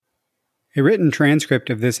A written transcript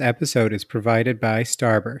of this episode is provided by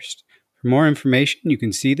Starburst. For more information, you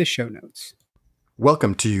can see the show notes.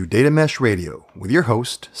 Welcome to Data Mesh Radio with your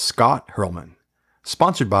host, Scott Hurlman,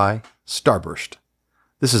 sponsored by Starburst.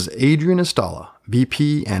 This is Adrian Estala,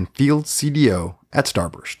 VP and Field CDO at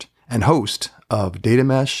Starburst, and host of Data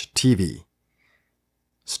Mesh TV.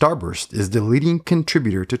 Starburst is the leading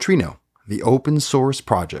contributor to Trino, the open source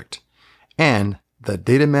project, and the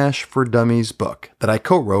Data Mesh for Dummies book that I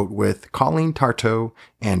co-wrote with Colleen Tarto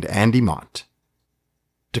and Andy Mott.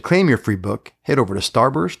 To claim your free book, head over to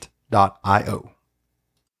starburst.io.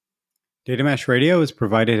 Data Mesh Radio is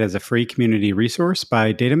provided as a free community resource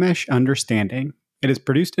by Data Mesh Understanding. It is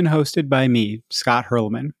produced and hosted by me, Scott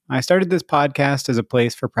Hurlman. I started this podcast as a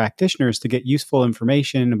place for practitioners to get useful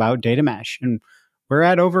information about data mesh, and we're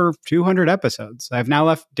at over 200 episodes. I've now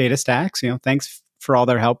left DataStax, thanks for all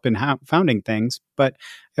their help in founding things, but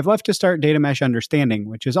I've left to start Data Mesh Understanding,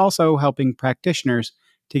 which is also helping practitioners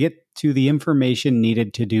to get to the information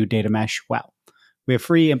needed to do data mesh well. We have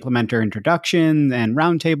free implementer introduction and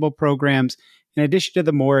roundtable programs, in addition to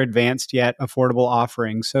the more advanced yet affordable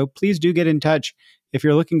offerings. So please do get in touch if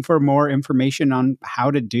you're looking for more information on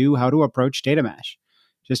how to approach data mesh.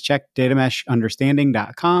 Just check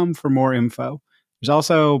datameshunderstanding.com for more info. There's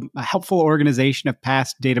also a helpful organization of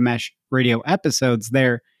past Data Mesh Radio episodes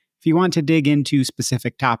there if you want to dig into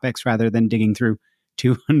specific topics rather than digging through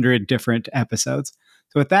 200 different episodes.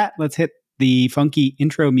 So with that, let's hit the funky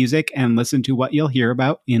intro music and listen to what you'll hear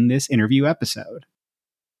about in this interview episode.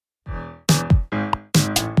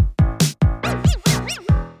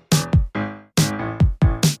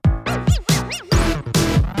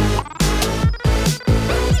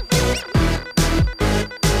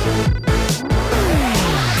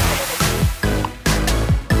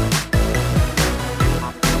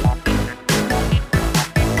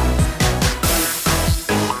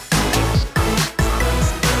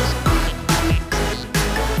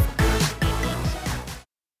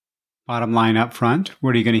 Bottom line up front,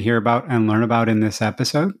 what are you going to hear about and learn about in this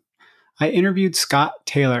episode? I interviewed Scott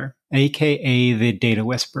Taylor, aka the Data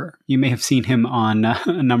Whisperer. You may have seen him on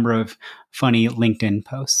a number of funny LinkedIn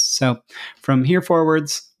posts. So from here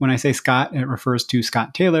forwards, when I say Scott, it refers to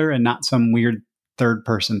Scott Taylor and not some weird third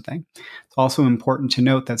person thing. It's also important to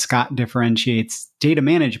note that Scott differentiates data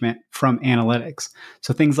management from analytics.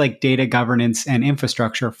 So things like data governance and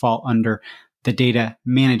infrastructure fall under the data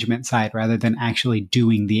management side rather than actually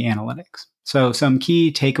doing the analytics. So some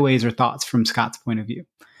key takeaways or thoughts from Scott's point of view.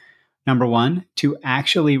 Number one, to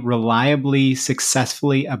actually reliably,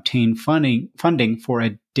 successfully obtain funding for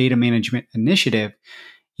a data management initiative,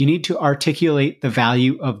 you need to articulate the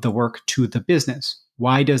value of the work to the business.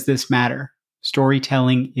 Why does this matter?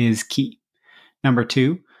 Storytelling is key. Number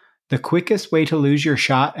two, the quickest way to lose your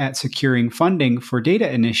shot at securing funding for data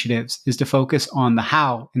initiatives is to focus on the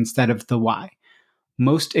how instead of the why.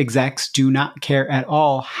 Most execs do not care at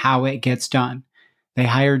all how it gets done. They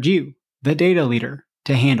hired you, the data leader,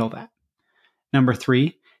 to handle that. Number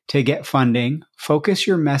three, to get funding, focus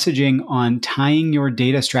your messaging on tying your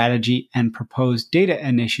data strategy and proposed data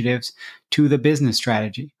initiatives to the business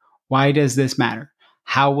strategy. Why does this matter?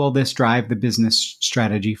 How will this drive the business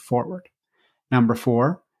strategy forward? Number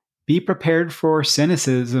four, be prepared for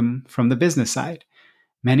cynicism from the business side.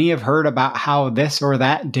 Many have heard about how this or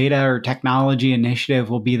that data or technology initiative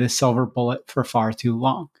will be the silver bullet for far too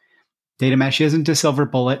long. Data mesh isn't a silver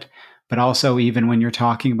bullet, but also even when you're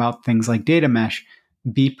talking about things like data mesh,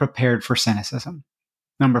 be prepared for cynicism.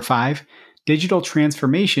 Number five, digital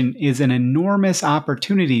transformation is an enormous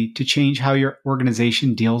opportunity to change how your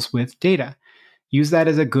organization deals with data. Use that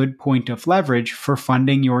as a good point of leverage for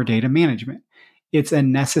funding your data management. It's a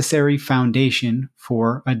necessary foundation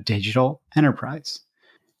for a digital enterprise.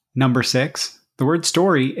 Number six, the word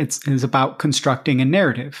story is about constructing a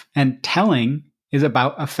narrative, and telling is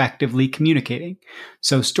about effectively communicating.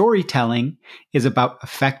 So storytelling is about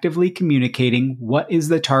effectively communicating what is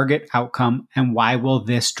the target outcome and why will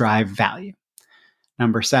this drive value.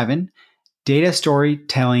 Number seven, data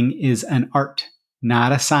storytelling is an art,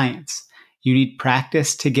 not a science. You need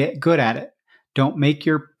practice to get good at it. Don't make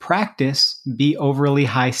your practice be overly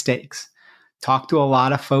high stakes. Talk to a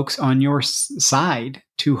lot of folks on your side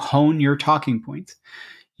to hone your talking points.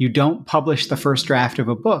 You don't publish the first draft of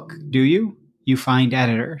a book, do you? You find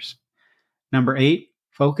editors. Number eight,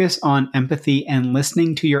 focus on empathy and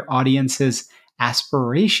listening to your audience's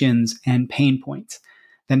aspirations and pain points.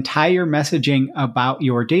 Then tie your messaging about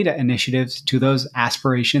your data initiatives to those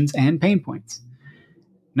aspirations and pain points.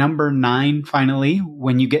 Number 9, finally,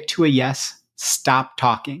 when you get to a yes, stop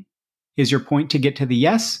talking. Is your point to get to the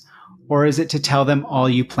yes, or is it to tell them all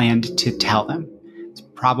you planned to tell them? It's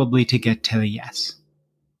probably to get to the yes.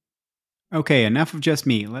 Okay, enough of just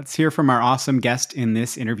me. Let's hear from our awesome guest in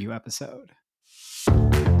this interview episode.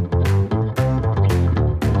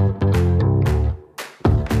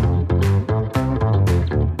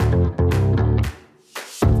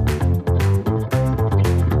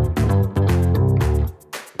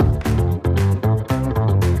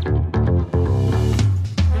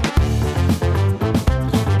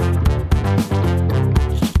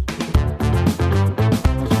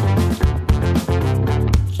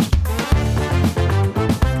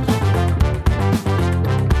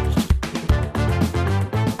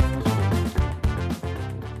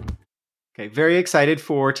 Okay, very excited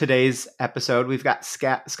for today's episode. We've got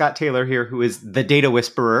Scott Taylor here, who is the Data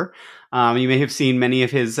Whisperer. You may have seen many of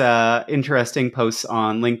his interesting posts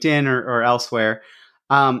on LinkedIn or elsewhere.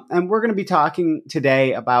 And we're going to be talking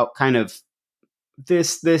today about kind of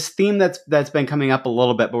this theme that's been coming up a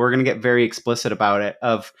little bit, but we're going to get very explicit about it,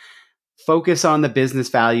 of focus on the business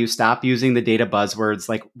value, stop using the data buzzwords,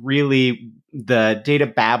 like really the data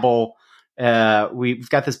babble. We've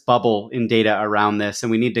got this bubble in data around this,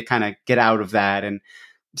 and we need to kind of get out of that and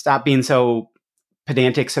stop being so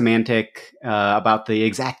pedantic, semantic about the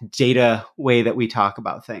exact data way that we talk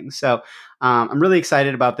about things. So I'm really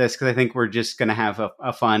excited about this because I think we're just going to have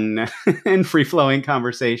a fun and free-flowing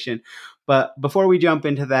conversation. But before we jump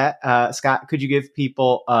into that, Scott, could you give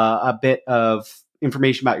people a bit of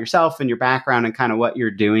information about yourself and your background and kind of what you're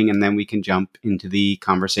doing, and then we can jump into the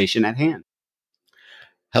conversation at hand.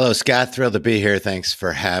 Hello, Scott. Thrilled to be here. Thanks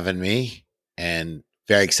for having me. And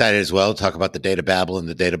very excited as well to talk about the data babble and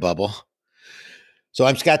the data bubble. So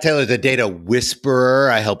I'm Scott Taylor, the data whisperer.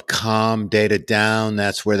 I help calm data down.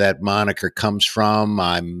 That's where that moniker comes from.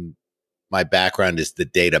 My background is the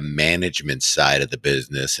data management side of the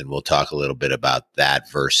business, and we'll talk a little bit about that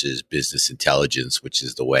versus business intelligence, which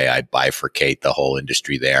is the way I bifurcate the whole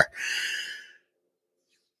industry there.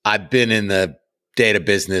 I've been in the data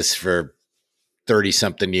business for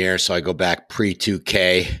 30-something years, so I go back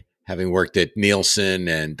pre-2K, having worked at Nielsen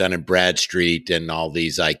and Dun & Bradstreet and all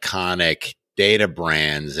these iconic data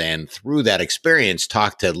brands, and through that experience,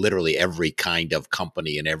 talked to literally every kind of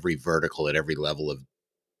company and every vertical at every level of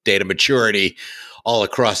data maturity all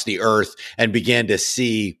across the earth, and began to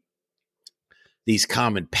see these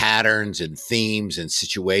common patterns and themes and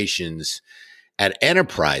situations at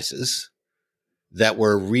enterprises that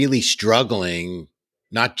were really struggling,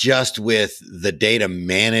 not just with the data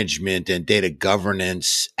management and data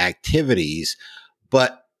governance activities,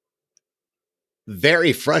 but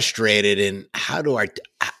very frustrated in how to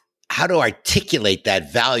articulate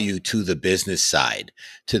that value to the business side,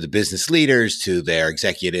 to the business leaders, to their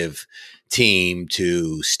executive team,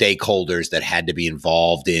 to stakeholders that had to be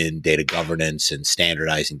involved in data governance and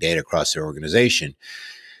standardizing data across their organization.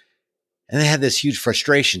 And they had this huge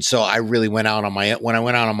frustration. So I really went out on my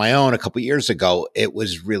own a couple of years ago. It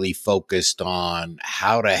was really focused on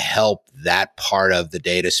how to help that part of the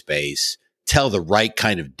data space tell the right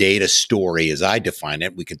kind of data story, as I define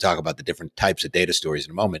it. We can talk about the different types of data stories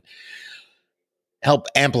in a moment. Help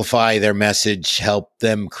amplify their message, help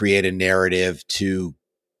them create a narrative to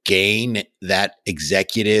gain that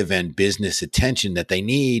executive and business attention that they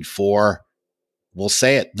need for, we'll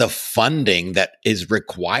say it, the funding that is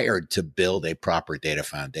required to build a proper data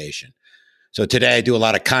foundation. So today I do a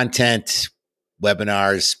lot of content,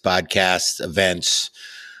 webinars, podcasts, events,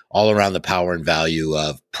 all around the power and value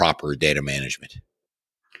of proper data management.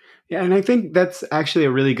 Yeah, and I think that's actually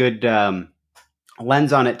a really good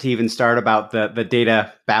lens on it to even start about the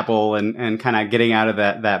data babble and kind of getting out of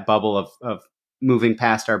that bubble of moving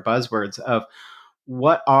past our buzzwords of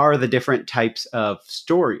what are the different types of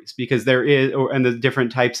stories, because there is, and the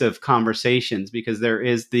different types of conversations, because there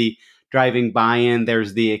is the driving buy-in,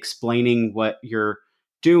 there's the explaining what you're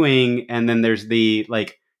doing, and then there's the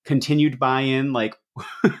like continued buy-in, like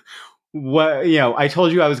what, I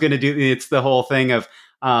told you I was going to do. It's the whole thing of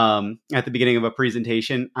at the beginning of a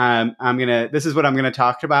presentation, this is what I'm gonna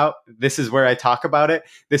talk about. This is where I talk about it.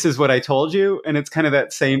 This is what I told you, and it's kind of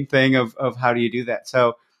that same thing of how do you do that.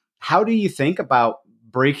 So, how do you think about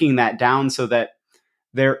breaking that down so that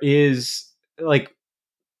there is, like,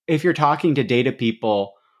 if you're talking to data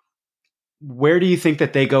people, where do you think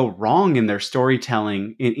that they go wrong in their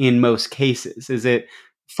storytelling in most cases? Is it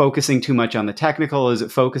focusing too much on the technical? Is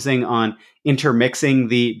it focusing on intermixing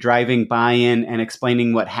the driving buy-in and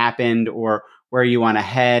explaining what happened or where you want to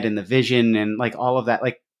head and the vision and like all of that?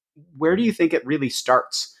 Like, where do you think it really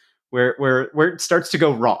starts? Where it starts to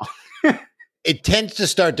go wrong? It tends to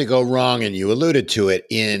start to go wrong, and you alluded to it,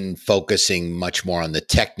 in focusing much more on the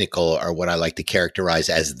technical, or what I like to characterize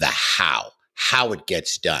as the how it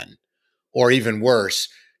gets done. Or even worse,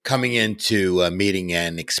 coming into a meeting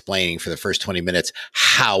and explaining for the first 20 minutes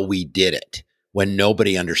how we did it when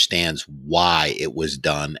nobody understands why it was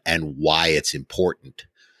done and why it's important.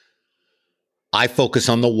 I focus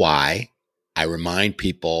on the why. I remind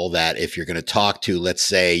people that if you're going to talk to, let's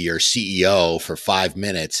say, your CEO for 5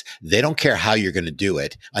 minutes, they don't care how you're going to do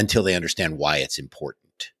it until they understand why it's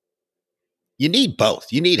important. You need both.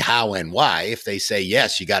 You need how and why. If they say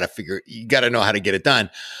yes, you got to know how to get it done.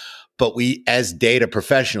 But we, as data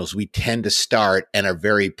professionals, we tend to start and are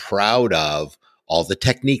very proud of all the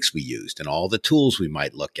techniques we used and all the tools we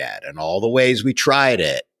might look at and all the ways we tried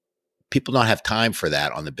it. People don't have time for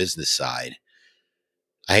that on the business side.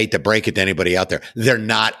 I hate to break it to anybody out there. They're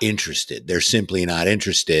not interested. They're simply not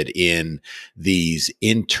interested in these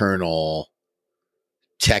internal,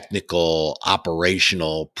 technical,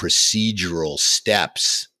 operational, procedural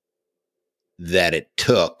steps that it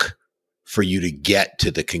took for you to get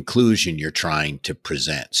to the conclusion you're trying to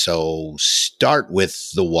present. So start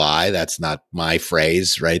with the why. That's not my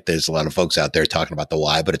phrase, right? There's a lot of folks out there talking about the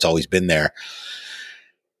why, but it's always been there.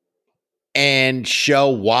 And show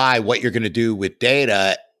why what you're going to do with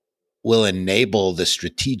data will enable the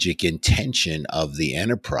strategic intention of the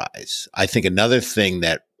enterprise. I think another thing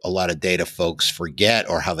that a lot of data folks forget,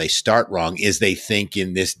 or how they start wrong, is they think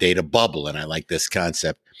in this data bubble. And I like this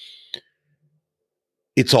concept.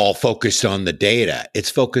 It's all focused on the data. It's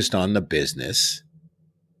focused on the business,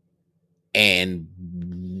 and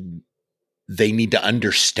they need to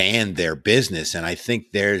understand their business. And I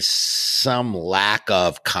think there's some lack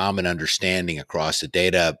of common understanding across the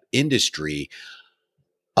data industry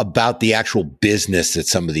about the actual business that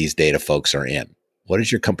some of these data folks are in. What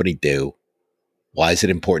does your company do? Why is it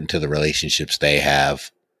important to the relationships they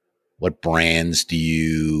have? What brands do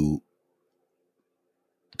you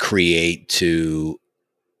create to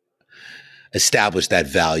establish that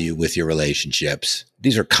value with your relationships?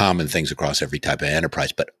 These are common things across every type of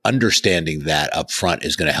enterprise, but understanding that up front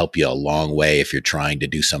is going to help you a long way if you're trying to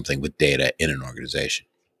do something with data in an organization.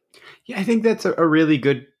 Yeah, I think that's a really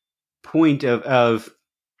good point of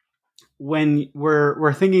when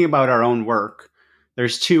we're thinking about our own work.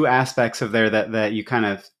 There's two aspects of there that you kind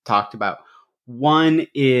of talked about. One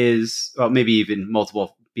is, well, maybe even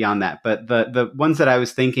multiple beyond that, but the ones that I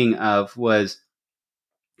was thinking of was,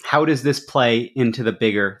 how does this play into the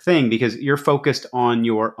bigger thing? Because you're focused on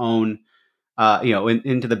your own,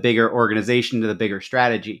 into the bigger organization, to the bigger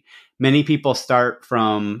strategy. Many people start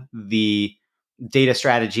from the data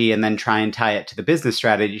strategy and then try and tie it to the business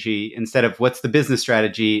strategy, instead of what's the business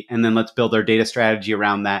strategy, and then let's build our data strategy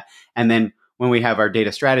around that. And then when we have our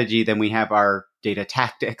data strategy, then we have our data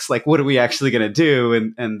tactics. Like, what are we actually going to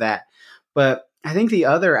do? And that. But I think the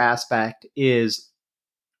other aspect is,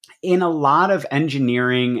 in a lot of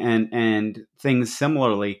engineering and things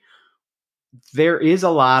similarly, there is a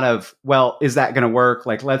lot of, well, is that going to work?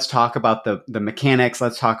 Like, let's talk about the mechanics.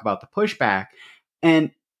 Let's talk about the pushback.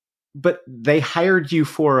 But they hired you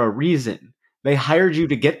for a reason. They hired you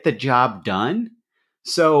to get the job done.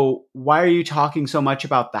 So why are you talking so much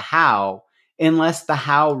about the how, unless the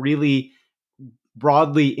how really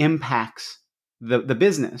broadly impacts the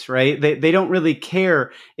business, right? They don't really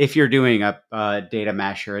care if you're doing a data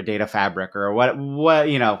mesh or a data fabric or what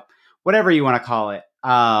whatever you want to call it.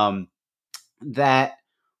 That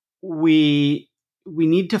we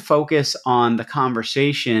need to focus on the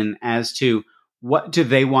conversation as to what do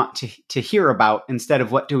they want to hear about, instead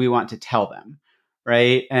of what do we want to tell them,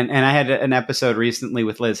 right? And I had an episode recently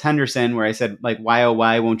with Liz Henderson where I said, like, why, oh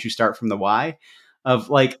why won't you start from the why? Of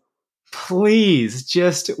like, please,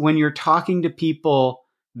 just when you're talking to people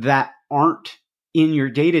that aren't in your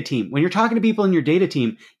data team, when you're talking to people in your data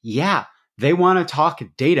team, yeah, they want to talk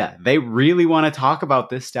data. They really want to talk about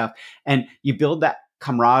this stuff. And you build that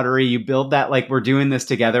camaraderie, you build that, like, we're doing this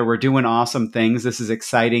together, we're doing awesome things, this is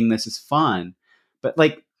exciting, this is fun. But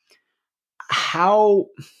like, how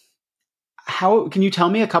can you tell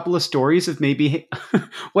me a couple of stories of maybe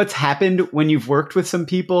what's happened when you've worked with some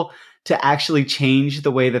people to actually change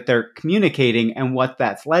the way that they're communicating and what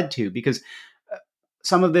that's led to? Because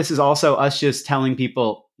some of this is also us just telling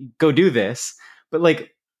people, go do this. But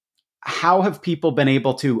like, how have people been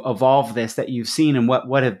able to evolve this that you've seen, and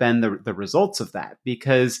what have been the results of that?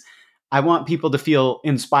 Because I want people to feel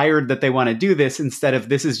inspired that they want to do this, instead of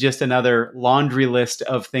this is just another laundry list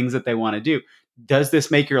of things that they want to do. Does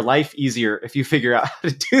this make your life easier if you figure out how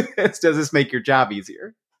to do this? Does this make your job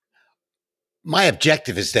easier? My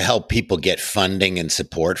objective is to help people get funding and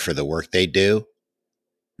support for the work they do.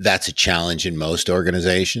 That's a challenge in most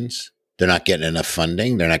organizations. They're not getting enough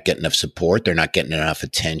funding. They're not getting enough support. They're not getting enough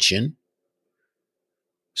attention.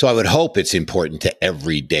 So I would hope it's important to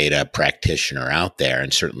every data practitioner out there,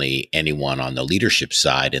 and certainly anyone on the leadership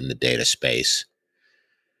side in the data space,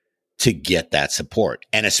 to get that support.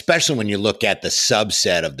 And especially when you look at the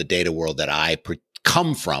subset of the data world that I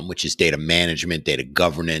come from, which is data management, data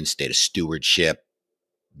governance, data stewardship,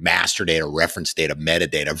 master data, reference data,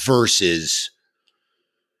 metadata versus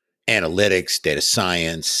analytics, data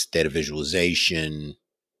science, data visualization,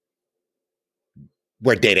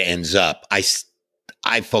 where data ends up.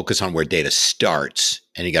 I focus on where data starts,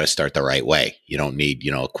 and you got to start the right way. You don't need,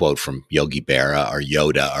 a quote from Yogi Berra or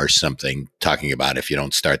Yoda or something talking about if you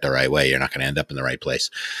don't start the right way, you're not going to end up in the right place.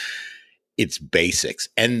 It's basics.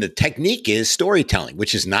 And the technique is storytelling,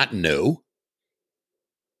 which is not new.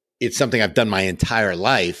 It's something I've done my entire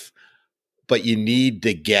life, but you need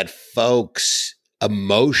to get folks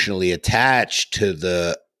emotionally attached to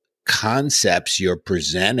the concepts you're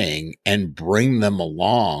presenting and bring them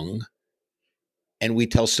along. And we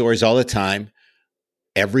tell stories all the time.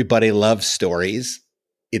 Everybody loves stories.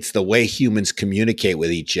 It's the way humans communicate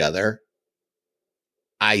with each other.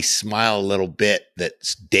 I smile a little bit that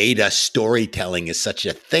data storytelling is such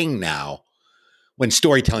a thing now, when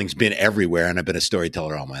storytelling's been everywhere, and I've been a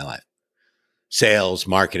storyteller all my life. Sales,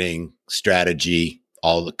 marketing, strategy,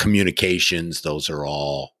 all the communications, those are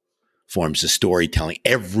all forms of storytelling.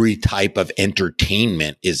 Every type of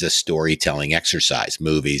entertainment is a storytelling exercise.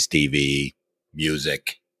 Movies, TV,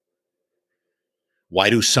 music. Why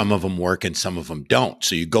do some of them work and some of them don't?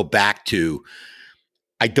 So you go back to,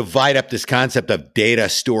 I divide up this concept of data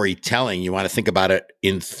storytelling. You want to think about it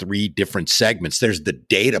in 3 different segments. There's the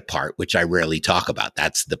data part, which I rarely talk about.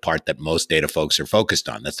 That's the part that most data folks are focused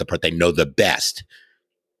on. That's the part they know the best.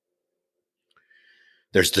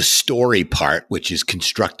 There's the story part, which is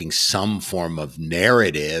constructing some form of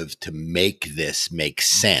narrative to make this make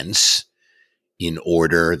sense in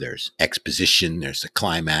order. There's exposition, there's a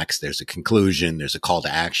climax, there's a conclusion, there's a call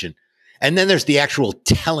to action. And then there's the actual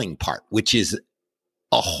telling part, which is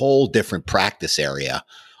a whole different practice area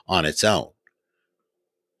on its own.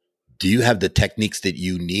 Do you have the techniques that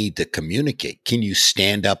you need to communicate? Can you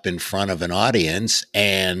stand up in front of an audience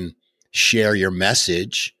and share your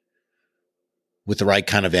message with the right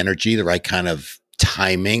kind of energy, the right kind of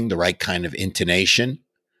timing, the right kind of intonation?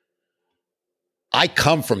 I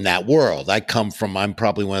come from that world. I'm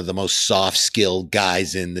probably one of the most soft-skilled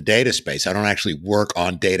guys in the data space. I don't actually work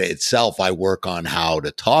on data itself. I work on how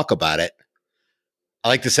to talk about it. I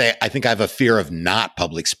like to say, I think I have a fear of not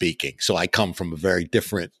public speaking. So I come from a very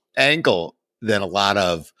different angle than a lot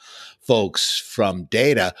of folks from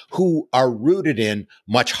data who are rooted in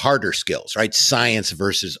much harder skills, right? Science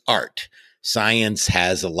versus art. Science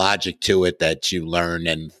has a logic to it that you learn,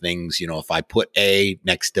 and things, if I put A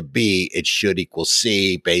next to B, it should equal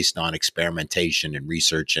C based on experimentation and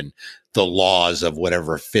research and the laws of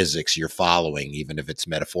whatever physics you're following, even if it's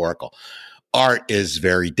metaphorical. Art is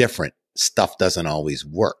very different. Stuff doesn't always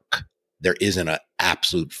work. There isn't an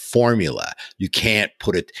absolute formula. You can't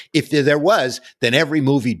put it. If there was, then every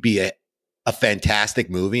movie'd be a fantastic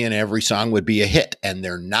movie and every song would be a hit. And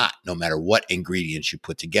they're not, no matter what ingredients you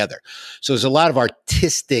put together. So there's a lot of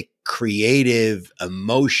artistic, creative,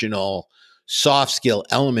 emotional, soft skill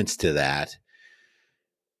elements to that.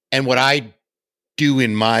 And what I do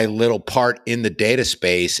in my little part in the data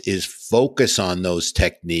space is focus on those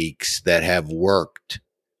techniques that have worked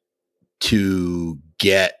to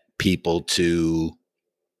get people to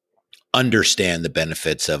understand the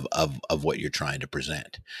benefits of what you're trying to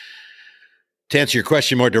present. To answer your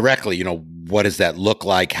question more directly, what does that look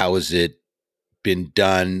like? How has it been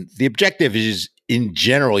done? The objective is, in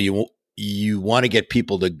general, you want to get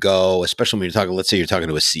people to go, especially when you're talking, let's say you're talking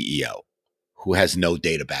to a CEO who has no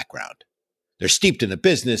data background. They're steeped in the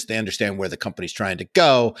business. They understand where the company's trying to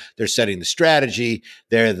go. They're setting the strategy.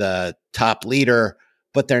 They're the top leader,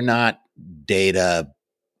 but they're not data,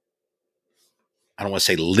 I don't want to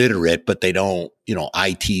say literate, but they don't,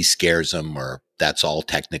 IT scares them, or that's all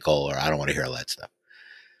technical, or I don't want to hear all that stuff.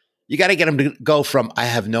 You got to get them to go from, I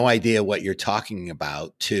have no idea what you're talking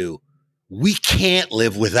about, to, we can't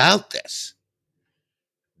live without this.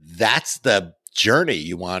 That's the journey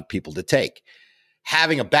you want people to take.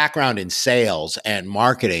 Having a background in sales and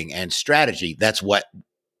marketing and strategy, that's what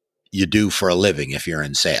you do for a living if you're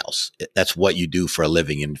in sales. That's what you do for a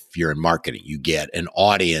living if you're in marketing. You get an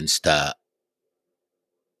audience to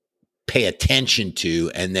pay attention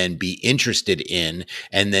to, and then be interested in,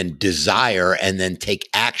 and then desire, and then take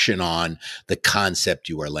action on the concept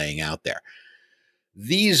you are laying out there.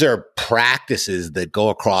 These are practices that go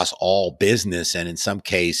across all business, and in some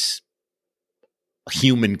case,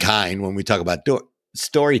 humankind, when we talk about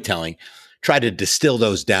storytelling, try to distill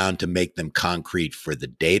those down to make them concrete for the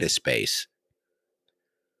data space.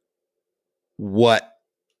 What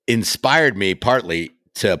inspired me partly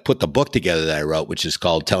to put the book together that I wrote, which is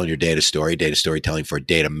called Telling Your Data Storytelling for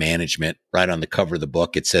Data Management. Right on the cover of the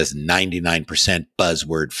book, it says 99%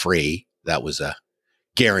 buzzword free. That was a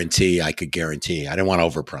guarantee I could guarantee. I didn't want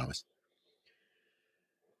to overpromise.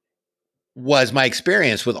 Was my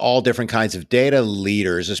experience with all different kinds of data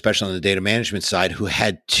leaders, especially on the data management side, who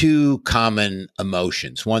had two common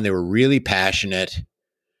emotions. One, they were really passionate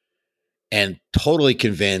and totally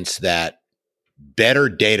convinced that better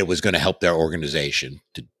data was going to help their organization,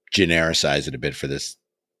 to genericize it a bit for this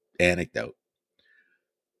anecdote.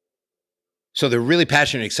 So they're really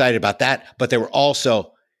passionate and excited about that, but they were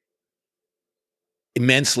also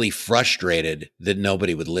immensely frustrated that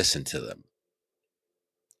nobody would listen to them.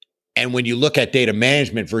 And when you look at data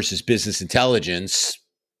management versus business intelligence,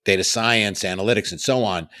 data science, analytics, and so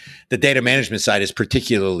on, the data management side is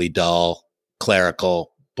particularly dull,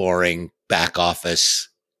 clerical, boring, back office,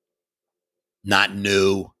 not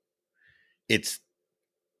new. It's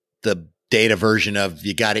the data version of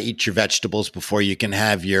you got to eat your vegetables before you can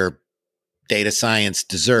have your data science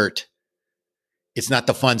dessert. It's not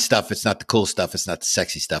the fun stuff. It's not the cool stuff. It's not the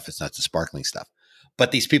sexy stuff. It's not the sparkling stuff.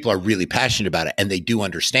 But these people are really passionate about it, and they do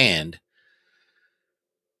understand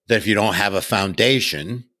that if you don't have a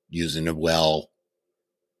foundation, using a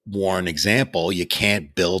well-worn example, you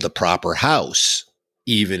can't build a proper house,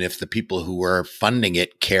 even if the people who are funding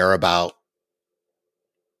it care about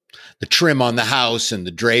the trim on the house and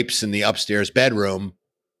the drapes in the upstairs bedroom.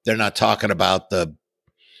 They're not talking about the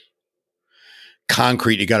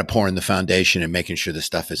concrete you got to pour in the foundation and making sure the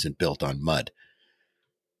stuff isn't built on mud.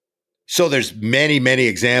 So there's many, many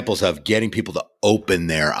examples of getting people to open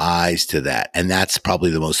their eyes to that. And that's probably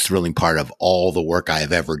the most thrilling part of all the work I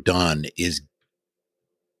have ever done, is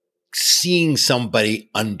seeing somebody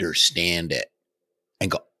understand it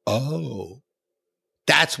and go, oh,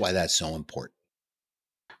 that's why that's so important.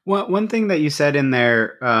 One thing that you said in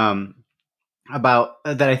there about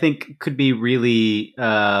that I think could be really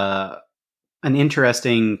an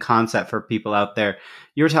interesting concept for people out there.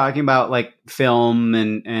 You were talking about like film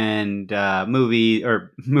and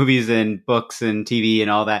movies and books and TV and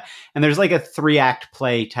all that. And there's like a 3-act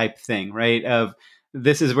play type thing, right? Of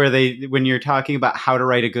this is where when you're talking about how to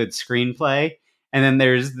write a good screenplay, and then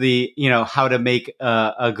there's the, how to make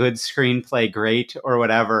a good screenplay great or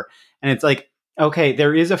whatever. And it's like, okay,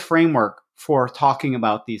 there is a framework for talking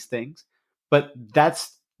about these things, but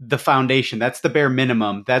that's the foundation. That's the bare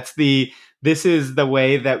minimum. This is the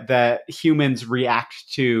way that humans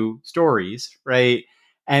react to stories, right?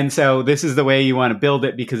 And so this is the way you want to build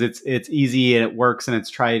it because it's easy and it works and it's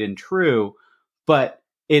tried and true. But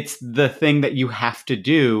it's the thing that you have to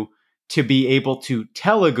do to be able to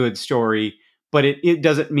tell a good story, but it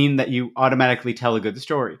doesn't mean that you automatically tell a good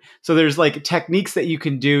story. So there's like techniques that you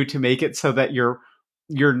can do to make it so that you're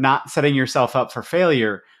not setting yourself up for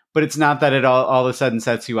failure, but it's not that it all of a sudden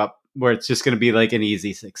sets you up where it's just going to be like an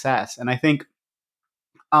easy success. And I think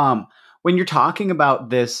when you're talking about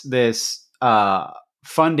this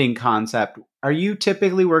funding concept, are you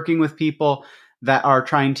typically working with people that are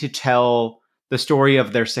trying to tell the story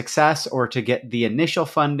of their success or to get the initial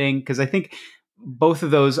funding? Because I think both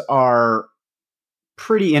of those are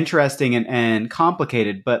pretty interesting and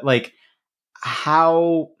complicated, but like,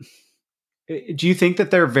 how do you think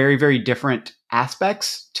that they're very, very different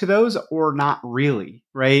aspects to those, or not really,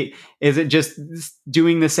 right? Is it just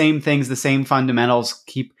doing the same things, the same fundamentals,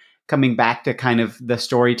 keep coming back to kind of the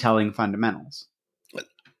storytelling fundamentals?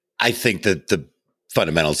 I think that the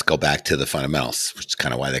fundamentals go back to the fundamentals, which is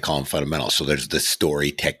kind of why they call them fundamentals. So there's the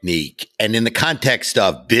story technique. And in the context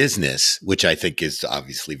of business, which I think is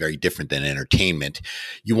obviously very different than entertainment,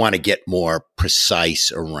 you want to get more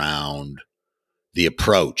precise around the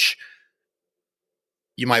approach.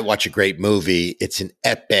 You might watch a great movie. It's an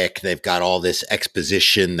epic. They've got all this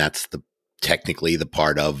exposition. That's technically the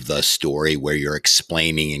part of the story where you're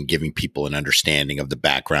explaining and giving people an understanding of the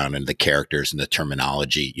background and the characters and the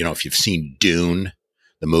terminology. If you've seen Dune,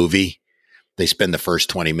 the movie, they spend the first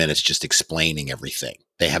 20 minutes just explaining everything.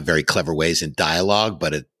 They have very clever ways in dialogue,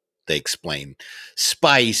 but they explain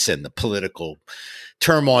spice and the political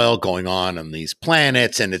turmoil going on these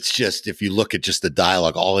planets. And it's just, if you look at just the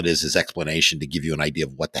dialogue, all it is explanation to give you an idea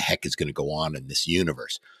of what the heck is going to go on in this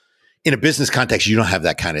universe. In a business context, you don't have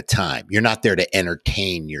that kind of time. You're not there to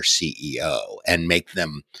entertain your CEO and make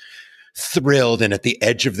them thrilled and at the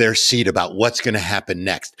edge of their seat about what's going to happen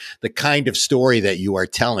next. The kind of story that you are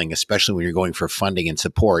telling, especially when you're going for funding and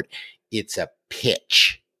support, it's a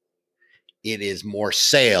pitch. It is more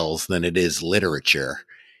sales than it is literature.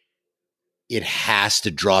 it has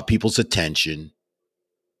to draw people's attention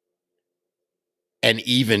and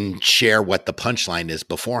even share what the punchline is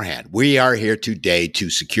beforehand. We are here today to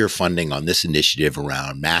secure funding on this initiative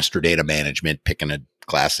around master data management, picking a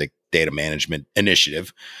classic data management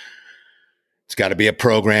initiative. It's got to be a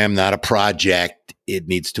program, not a project. It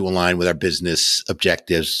needs to align with our business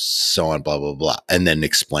objectives, so on, blah, blah, blah. And then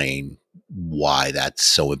explain why that's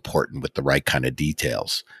so important with the right kind of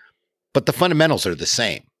details. But the fundamentals are the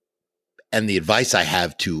same. And the advice I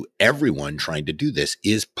have to everyone trying to do this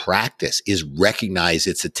is practice, is recognize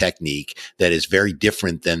it's a technique that is very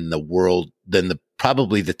different than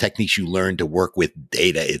probably the techniques you learn to work with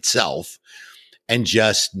data itself, and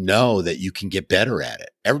just know that you can get better at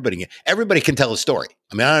it. Everybody can tell a story.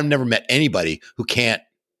 I mean, I've never met anybody who can't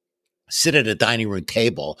sit at a dining room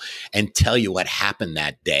table and tell you what happened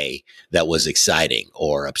that day that was exciting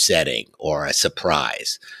or upsetting or a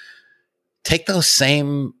surprise. Take those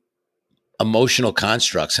same emotional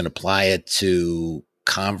constructs and apply it to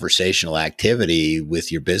conversational activity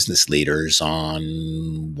with your business leaders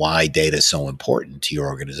on why data is so important to your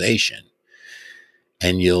organization.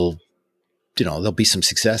 And there'll be some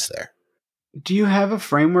success there. Do you have a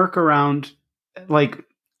framework around, like,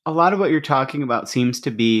 a lot of what you're talking about seems to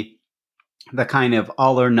be the kind of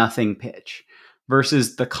all or nothing pitch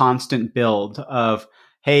versus the constant build of,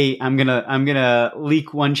 hey, I'm gonna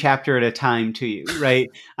leak one chapter at a time to you, right?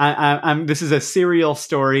 I'm this is a serial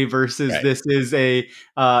story versus Right. This is a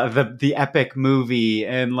the epic movie,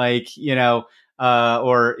 and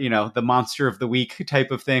or the monster of the week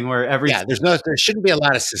type of thing where there shouldn't be a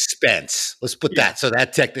lot of suspense. Let's put that. So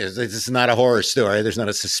this is not a horror story. There's not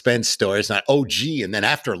a suspense story. It's not, oh, gee. And then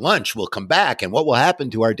after lunch, we'll come back. And what will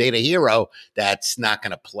happen to our data hero? That's not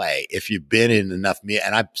going to play. If you've been in enough,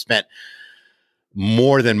 and I've spent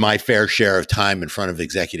more than my fair share of time in front of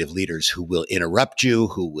executive leaders who will interrupt you,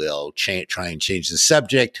 who will try and change the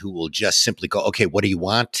subject, who will just simply go, okay, what do you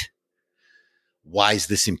want? Why is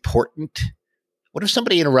this important? What if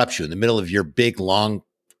somebody interrupts you in the middle of your big, long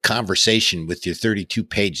conversation with your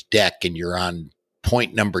 32-page deck and you're on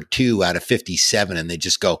point number 2 out of 57 and they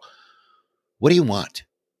just go, what do you want?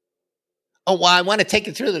 Oh, well, I want to take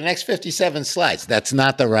it through the next 57 slides. That's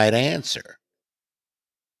not the right answer.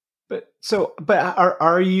 But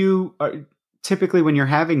are you typically, when you're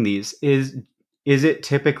having these, is it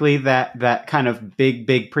typically that kind of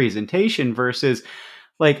big presentation versus,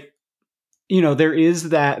 like, there is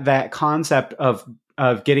that concept of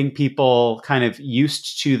getting people kind of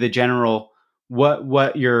used to the general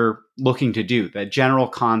what you're looking to do, the general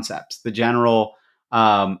concepts, the general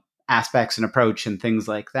aspects and approach and things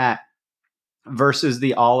like that, versus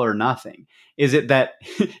the all or nothing? Is it that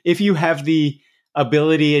if you have the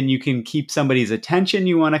ability and you can keep somebody's attention,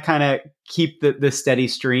 you want to kind of keep the steady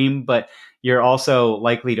stream, but you're also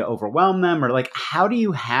likely to overwhelm them? Or, like, how do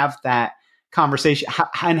you have that conversation?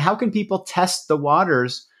 How can people test the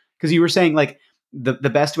waters? Because you were saying, like, the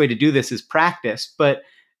best way to do this is practice, but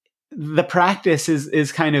the practice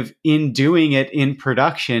is kind of in doing it in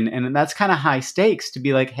production. And that's kind of high stakes to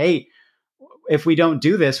be like, hey, if we don't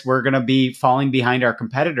do this, we're going to be falling behind our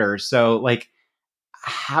competitors. So, like,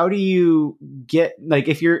 how do you get, like,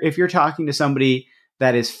 if you're talking to somebody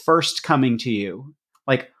that is first coming to you,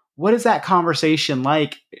 like, what is that conversation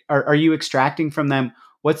like? Are you extracting from them,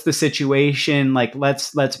 what's the situation? Like,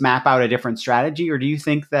 let's map out a different strategy? Or do you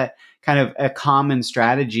think that kind of a common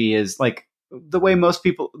strategy is, like, the way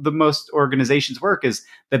most organizations work is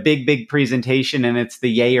the big presentation and it's the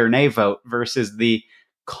yay or nay vote versus the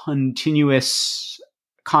continuous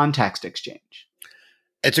context exchange?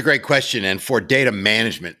 It's a great question. And for data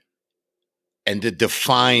management, and to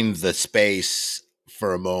define the space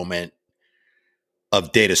for a moment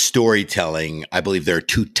of data storytelling, I believe there are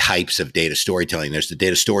 2 types of data storytelling. There's the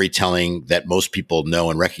data storytelling that most people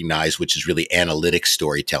know and recognize, which is really analytic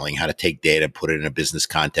storytelling, how to take data, put it in a business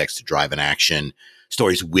context to drive an action,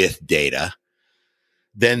 stories with data.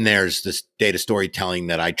 Then there's this data storytelling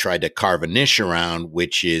that I tried to carve a niche around,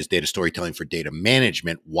 which is data storytelling for data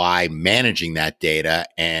management, why managing that data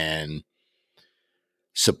and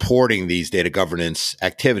supporting these data governance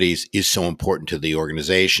activities is so important to the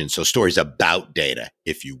organization. So stories about data,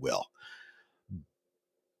 if you will.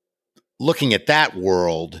 Looking at that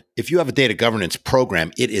world, if you have a data governance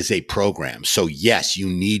program, it is a program. So yes, you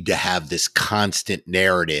need to have this constant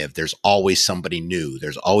narrative. There's always somebody new.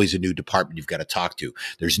 There's always a new department you've got to talk to.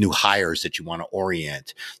 There's new hires that you want to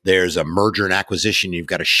orient. There's a merger and acquisition. You've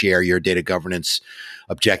got to share your data governance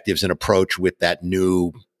objectives and approach with that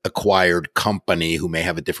new acquired company who may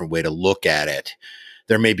have a different way to look at it.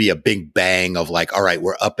 There may be a big bang of, like, all right,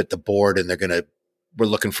 we're up at the board and we're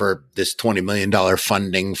looking for this $20 million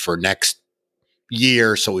funding for next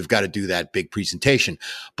year, so we've got to do that big presentation.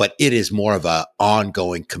 But it is more of an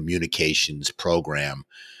ongoing communications program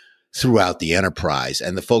throughout the enterprise.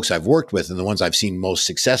 And the folks I've worked with and the ones I've seen most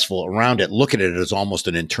successful around it look at it as almost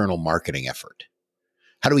an internal marketing effort.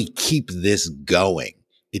 How do we keep this going?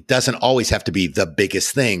 It doesn't always have to be the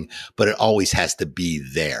biggest thing, but it always has to be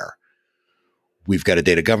there. We've got a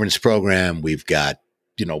data governance program. We've got,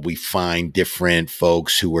 we find different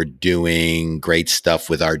folks who are doing great stuff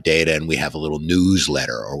with our data, and we have a little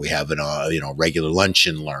newsletter, or we have regular lunch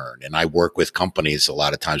and learn. And I work with companies a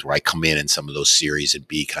lot of times where I come in some of those series and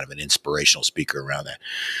be kind of an inspirational speaker around that.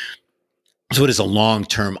 So it is a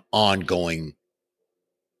long-term, ongoing,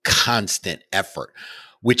 constant effort,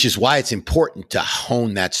 which is why it's important to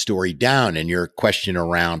hone that story down. And your question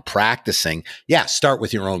around practicing, start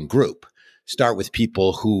with your own group. Start with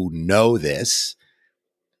people who know this.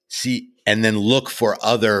 See, and then look for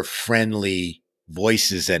other friendly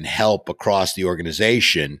voices and help across the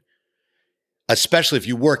organization, especially if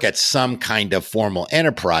you work at some kind of formal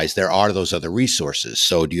enterprise. There are those other resources.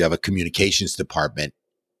 So do you have a communications department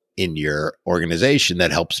in your organization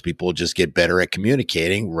that helps people just get better at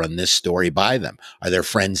communicating? Run this story by them. Are there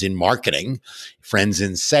friends in marketing, friends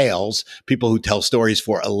in sales, people who tell stories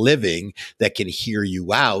for a living that can hear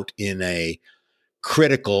you out in a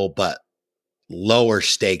critical but lower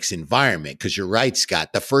stakes environment? Because you're right,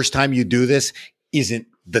 Scott, the first time you do this isn't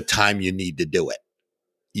the time you need to do it.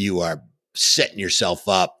 You are setting yourself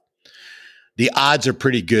up. The odds are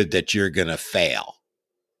pretty good that you're going to fail.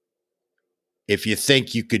 If you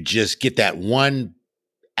think you could just get that one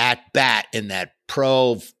at bat in that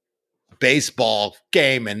pro baseball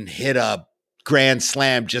game and hit a grand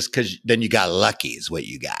slam just because then you got lucky is what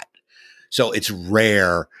you got. So it's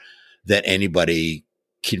rare that anybody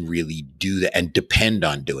can really do that and depend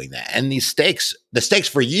on doing that. And the stakes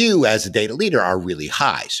for you as a data leader are really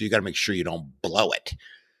high. So you got to make sure you don't blow it.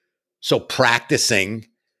 So practicing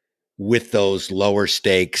with those lower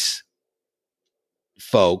stakes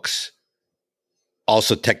folks.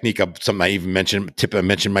 Also, technique of something I even mentioned, tip I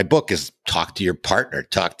mentioned in my book is talk to your partner,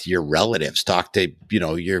 talk to your relatives, talk to,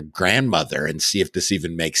 your grandmother and see if this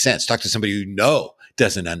even makes sense. Talk to somebody who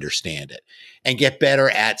doesn't understand it, and get better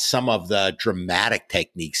at some of the dramatic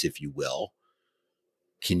techniques, if you will.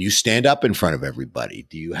 Can you stand up in front of everybody?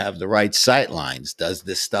 Do you have the right sight lines? Does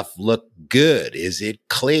this stuff look good? Is it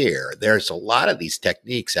clear? There's a lot of these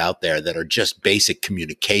techniques out there that are just basic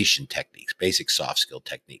communication techniques, basic soft skill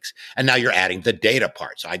techniques. And now you're adding the data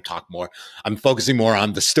part. So I'm focusing more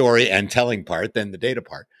on the story and telling part than the data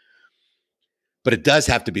part. But it does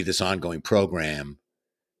have to be this ongoing program.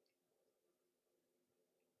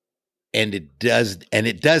 And it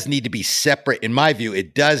does need to be separate. In my view,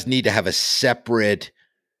 it does need to have a separate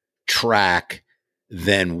track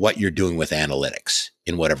than what you're doing with analytics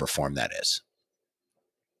in whatever form that is.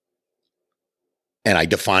 And I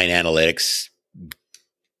define analytics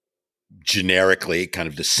generically, kind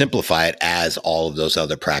of to simplify it, as all of those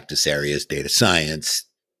other practice areas: data science,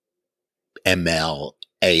 ML,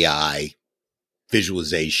 AI,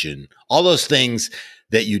 visualization, all those things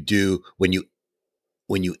that you do when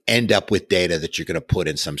you end up with data that you're going to put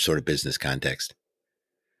in some sort of business context,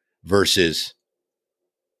 versus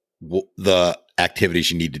the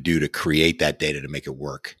activities you need to do to create that data to make it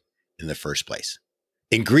work in the first place.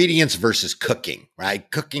 Ingredients versus cooking,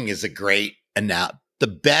 right? Cooking is the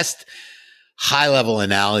best high-level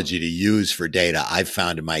analogy to use for data I've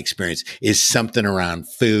found in my experience is something around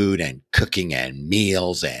food and cooking and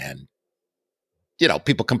meals. And,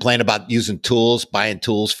 people complain about using tools, buying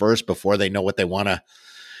tools first before they know what they want to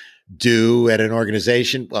do at an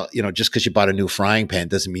organization. Well, just because you bought a new frying pan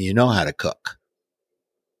doesn't mean you know how to cook.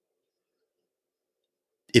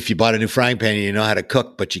 If you bought a new frying pan and you know how to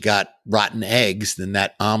cook, but you got rotten eggs, then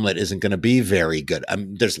that omelet isn't going to be very good.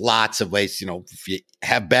 There's lots of ways, if you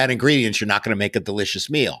have bad ingredients, you're not going to make a delicious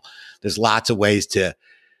meal. There's lots of ways to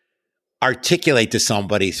articulate to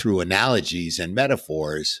somebody through analogies and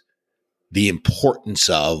metaphors the importance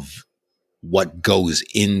of what goes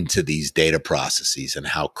into these data processes and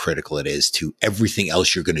how critical it is to everything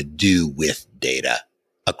else you're going to do with data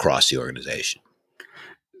across the organization.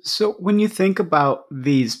 So when you think about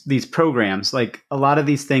these programs, like a lot of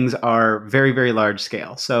these things are very, very large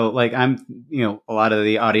scale. So like a lot of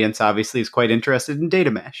the audience obviously is quite interested in data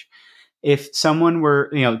mesh. If someone were,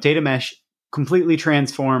 data mesh completely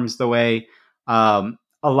transforms the way,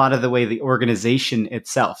 a lot of the way the organization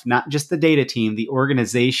itself, not just the data team, the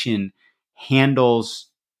organization handles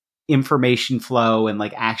information flow and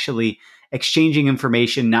like actually exchanging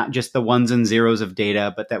information, not just the ones and zeros of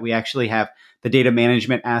data, but that we actually have the data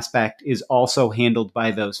management aspect is also handled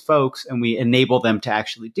by those folks, and we enable them to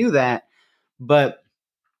actually do that. But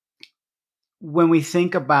when we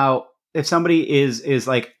think about if somebody is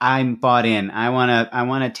like, I'm bought in, I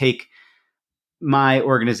want to take my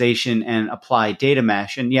organization and apply data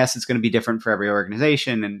mesh. And yes, it's going to be different for every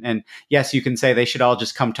organization. And yes, you can say they should all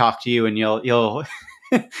just come talk to you and you'll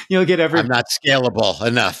you'll get every. I'm not scalable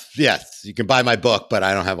enough. Yes, you can buy my book, but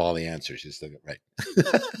I don't have all the answers. You still get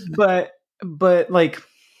right. but like,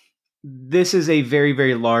 this is a very,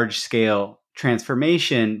 very large scale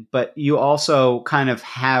transformation, but you also kind of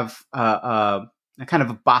have a kind of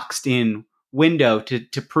a boxed in window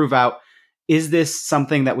to prove out, is this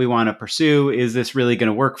something that we want to pursue? Is this really going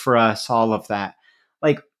to work for us? All of that.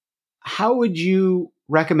 Like, how would you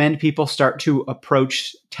recommend people start to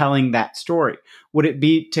approach telling that story? Would it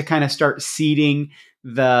be to kind of start seeding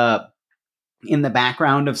the in the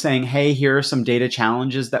background of saying, hey, here are some data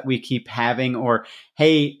challenges that we keep having, or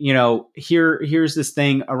hey, here's this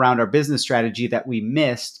thing around our business strategy that we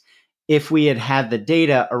missed. If we had had the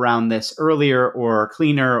data around this earlier or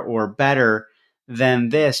cleaner or better than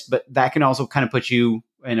this, but that can also kind of put you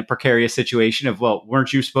in a precarious situation of, well,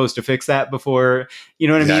 weren't you supposed to fix that before? You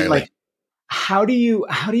know what I mean? Exactly. Like, how do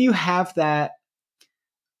you have that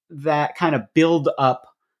kind of build up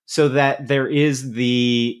so that there is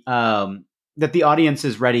the that the audience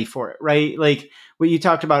is ready for it, right? Like what you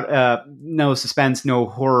talked about, no suspense, no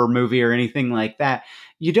horror movie or anything like that.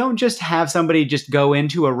 You don't just have somebody just go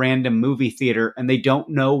into a random movie theater and they don't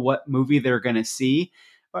know what movie they're going to see.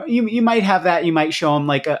 You might have that. You might show them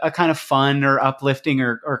like a kind of fun or uplifting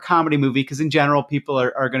or comedy movie, because in general, people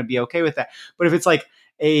are going to be okay with that. But if it's like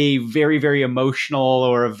a very, very emotional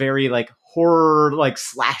or a very like horror, like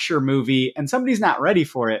slasher movie, and somebody's not ready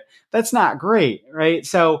for it, that's not great, right?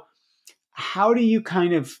 So how do you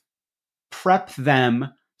kind of prep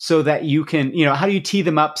them so that you can, how do you tee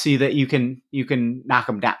them up so that you can knock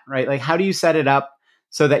them down, right? Like, how do you set it up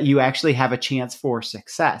so that you actually have a chance for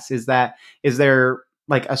success? Is there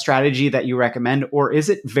like a strategy that you recommend, or is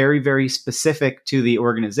it very, very specific to the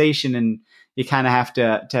organization and you kind of have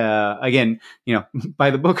to again, buy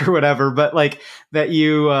the book or whatever, but like that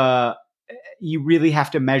you really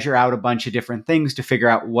have to measure out a bunch of different things to figure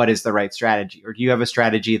out what is the right strategy? Or do you have a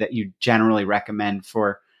strategy that you generally recommend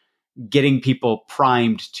for getting people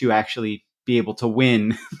primed to actually be able to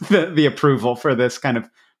win the approval for this kind of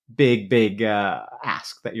big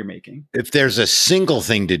ask that you're making? If there's a single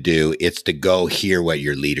thing to do, it's to go hear what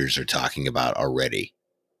your leaders are talking about already.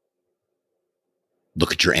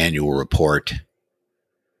 Look at your annual report.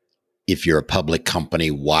 If you're a public company,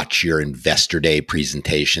 watch your Investor Day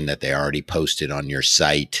presentation that they already posted on your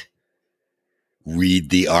site. Read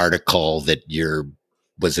the article that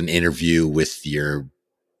was an interview with your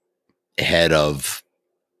head of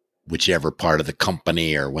whichever part of the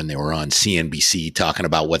company, or when they were on CNBC talking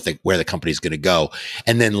about where the company's going to go,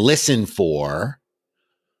 and then listen for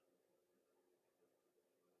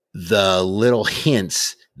the little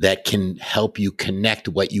hints that can help you connect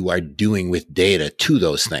what you are doing with data to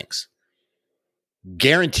those things.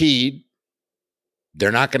 Guaranteed,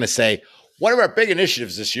 they're not going to say, one of our big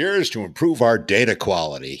initiatives this year is to improve our data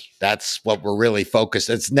quality. That's what we're really focused.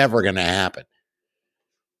 It's never going to happen.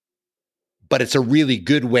 But it's a really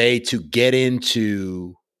good way to get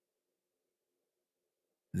into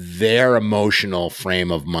their emotional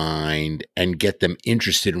frame of mind and get them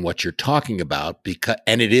interested in what you're talking about,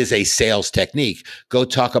 and it is a sales technique. Go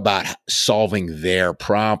talk about solving their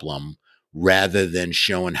problem rather than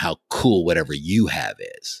showing how cool whatever you have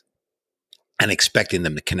is and expecting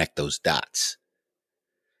them to connect those dots,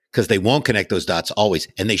 because they won't connect those dots always,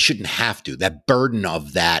 and they shouldn't have to. That burden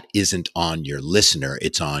of that isn't on your listener.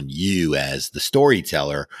 It's on you as the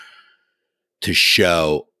storyteller to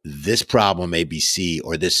show this problem ABC,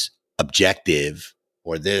 or this objective,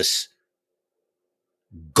 or this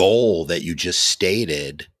goal that you just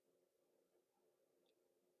stated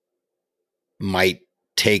might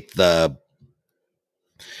take the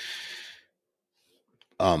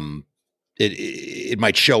it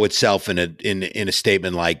might show itself in a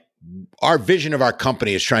statement like, our vision of our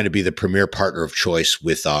company is trying to be the premier partner of choice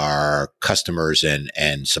with our customers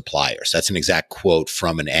and suppliers. That's an exact quote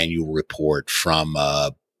from an annual report from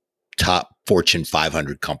a top Fortune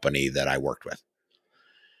 500 company that I worked with.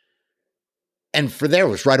 And for there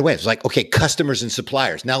was right away, it was like, okay, customers and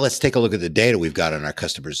suppliers. Now let's take a look at the data we've got on our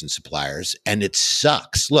customers and suppliers. And it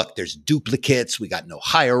sucks. Look, there's duplicates. We got no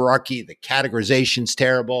hierarchy. The categorization's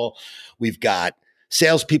terrible. We've got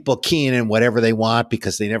salespeople keying in whatever they want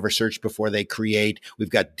because they never search before they create. We've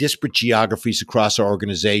got disparate geographies across our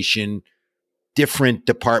organization. Different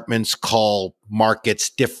departments call markets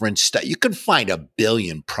different stuff. You can find a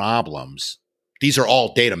billion problems These are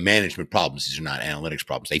all data management problems. These are not analytics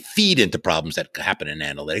problems. They feed into problems that happen in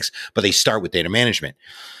analytics, but they start with data management.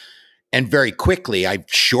 And very quickly, I've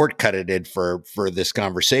shortcutted it for this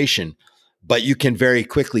conversation, but you can very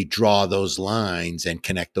quickly draw those lines and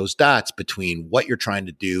connect those dots between what you're trying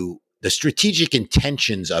to do, the strategic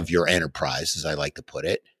intentions of your enterprise, as I like to put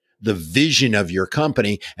it, the vision of your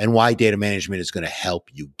company, and why data management is going to help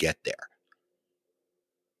you get there.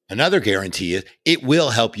 Another guarantee is it will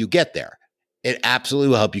help you get there. It absolutely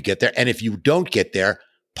will help you get there. And if you don't get there,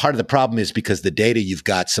 part of the problem is because the data you've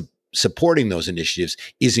got supporting those initiatives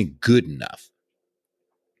isn't good enough.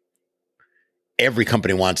 Every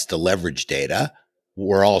company wants to leverage data.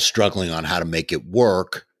 We're all struggling on how to make it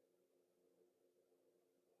work.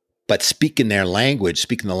 But speaking the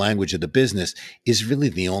language of the business is really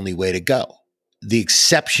the only way to go. The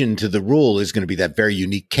exception to the rule is going to be that very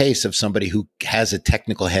unique case of somebody who has a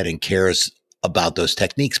technical head and cares about those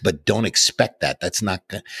techniques, but don't expect that. That's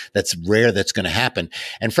rare. That's going to happen.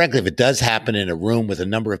 And frankly, if it does happen in a room with a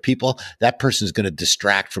number of people, that person is going to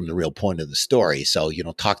distract from the real point of the story. So,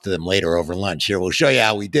 talk to them later over lunch. Here, we'll show you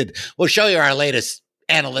how we did. We'll show you our latest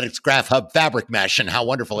analytics graph hub fabric mesh and how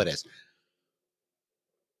wonderful it is.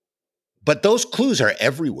 But those clues are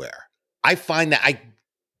everywhere. I find that I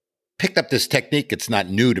picked up this technique. It's not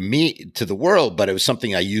new to me, to the world, but it was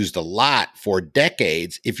something I used a lot for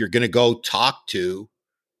decades. If you're going to go talk to,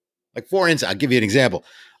 like, for instance, I'll give you an example.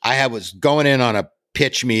 I was going in on a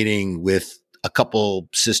pitch meeting with a couple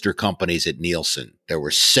sister companies at Nielsen. There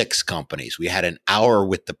were 6 companies. We had an hour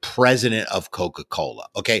with the president of Coca-Cola.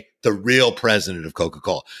 Okay. The real president of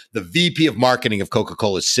Coca-Cola. The VP of marketing of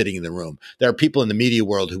Coca-Cola is sitting in the room. There are people in the media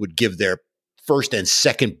world who would give their first and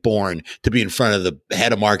second born to be in front of the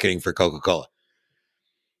head of marketing for Coca-Cola.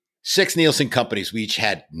 6 Nielsen companies. We each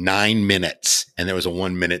had 9 minutes, and there was a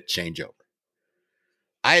 1-minute changeover.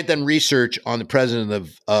 I had done research on the president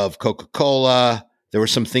of Coca-Cola. There were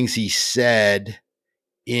some things he said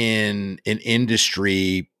in an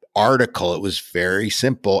industry article. It was very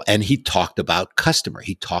simple. And he talked about customer.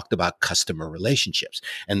 He talked about customer relationships.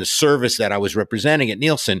 And the service that I was representing at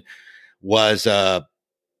Nielsen was a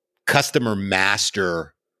customer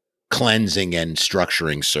master cleansing and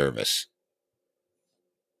structuring service.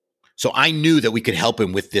 So I knew that we could help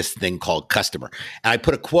him with this thing called customer. And I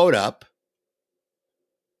put a quote up.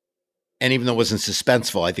 And even though it wasn't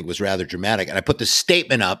suspenseful, I think it was rather dramatic. And I put the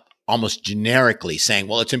statement up almost generically saying,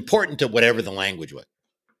 well, it's important to whatever the language was.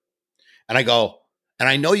 And I go, and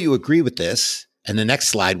I know you agree with this. And the next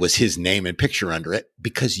slide was his name and picture under it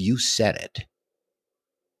because you said it.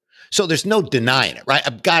 So there's no denying it, right?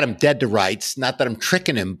 I've got him dead to rights. Not that I'm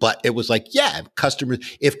tricking him, but it was like, yeah,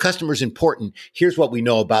 if customer's important, here's what we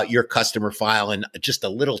know about your customer file and just a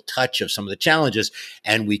little touch of some of the challenges,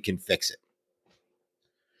 and we can fix it.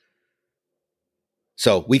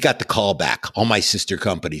 So we got the call back. All my sister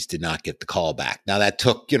companies did not get the call back. Now that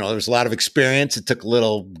took, there was a lot of experience. It took a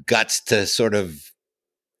little guts to sort of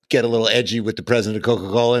get a little edgy with the president of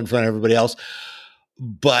Coca-Cola in front of everybody else.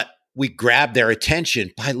 But we grabbed their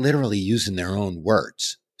attention by literally using their own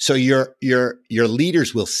words. So your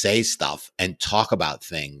leaders will say stuff and talk about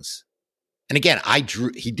things. And again,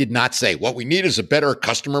 he did not say, what we need is a better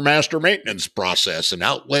customer master maintenance process and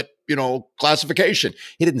outlet, classification.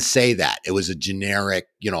 He didn't say that. It was a generic,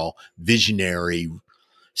 visionary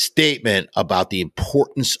statement about the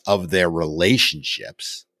importance of their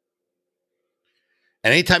relationships.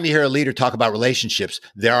 And anytime you hear a leader talk about relationships,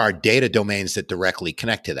 there are data domains that directly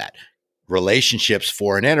connect to that. Relationships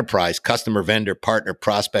for an enterprise, customer, vendor, partner,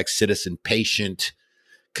 prospect, citizen, patient,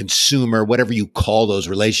 consumer, whatever you call those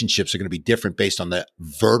relationships are going to be different based on the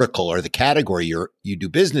vertical or the category you do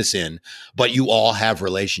business in, but you all have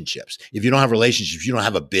relationships. If you don't have relationships, you don't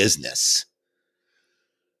have a business.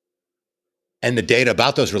 And the data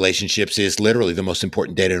about those relationships is literally the most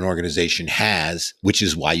important data an organization has, which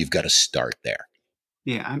is why you've got to start there.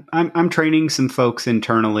 Yeah, I'm training some folks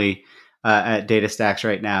internally at DataStax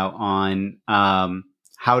right now on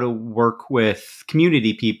how to work with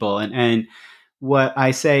community people, and what I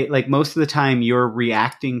say, like, most of the time you're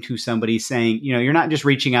reacting to somebody saying, you're not just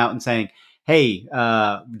reaching out and saying, hey,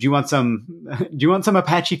 do you want some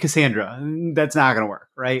Apache Cassandra? That's not going to work,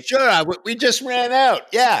 right? Sure. We just ran out.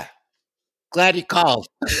 Yeah. Glad you called.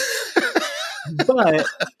 But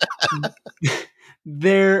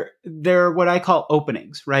they're what I call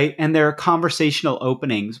openings, right? And they're conversational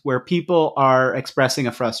openings where people are expressing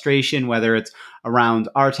a frustration, whether it's around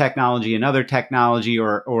our technology, another technology,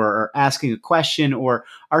 or asking a question, or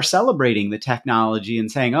are celebrating the technology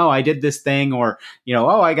and saying, oh, I did this thing, or,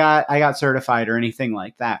 oh, I got certified, or anything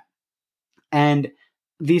like that. And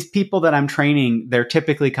these people that I'm training, they're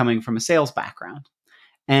typically coming from a sales background.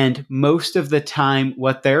 And most of the time,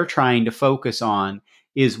 what they're trying to focus on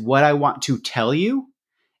is what I want to tell you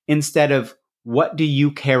instead of what do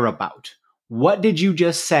you care about? What did you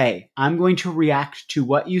just say? I'm going to react to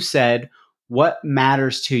what you said. What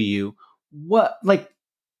matters to you? What, like,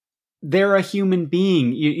 they're a human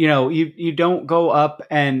being. You don't go up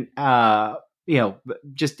and,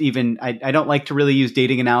 just even, I don't like to really use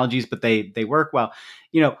dating analogies, but they work well.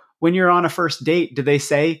 When you're on a first date, do they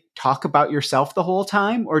say talk about yourself the whole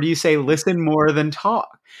time, or do you say listen more than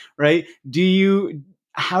talk? Right?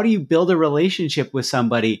 How do you build a relationship with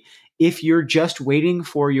somebody if you're just waiting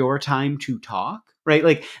for your time to talk? Right?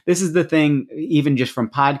 Like, this is the thing, even just from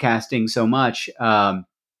podcasting so much,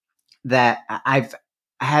 that I've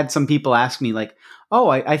had some people ask me, like, oh,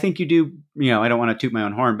 I think you do, I don't want to toot my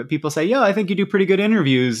own horn, but people say, yo, I think you do pretty good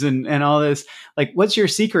interviews and all this. Like, what's your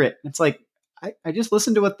secret? It's like, I just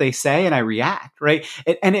listen to what they say and I react, right?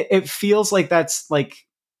 It feels like that's like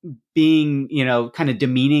being, kind of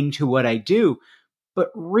demeaning to what I do.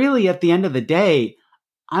 But really, at the end of the day,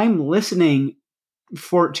 I'm listening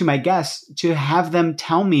to my guests to have them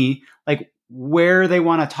tell me, like, where they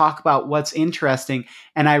want to talk about, what's interesting,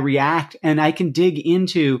 and I react and I can dig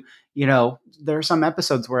into, there are some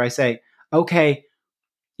episodes where I say, okay,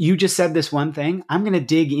 you just said this one thing. I'm going to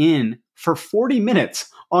dig in for 40 minutes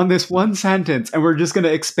on this one sentence, and we're just going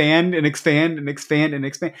to expand and expand and expand and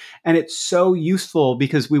expand. And it's so useful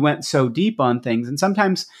because we went so deep on things. And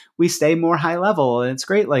sometimes we stay more high level, and it's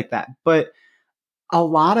great like that. But a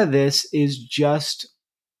lot of this is just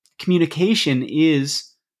communication is,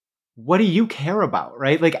 what do you care about,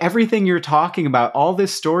 right? Like, everything you're talking about, all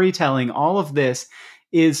this storytelling, all of this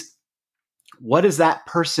is, what does that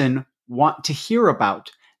person want to hear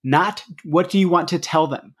about? Not what do you want to tell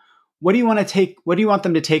them? What do you want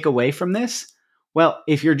them to take away from this? Well,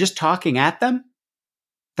 if you're just talking at them,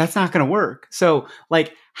 that's not going to work. So,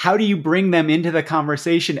 like, how do you bring them into the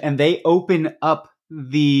conversation and they open up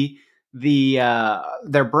their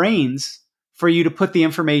brains for you to put the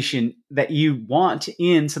information that you want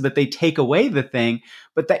in, so that they take away the thing,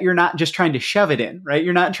 but that you're not just trying to shove it in, right?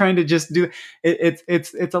 You're not trying to just do it.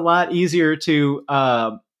 It's a lot easier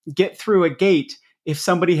to get through a gate if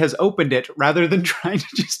somebody has opened it, rather than trying to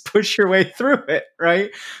just push your way through it,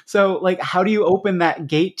 right? So, like, how do you open that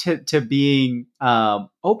gate to being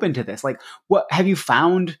open to this? Like, what have you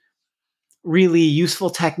found really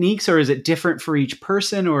useful techniques, or is it different for each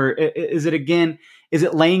person, or is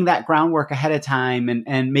it laying that groundwork ahead of time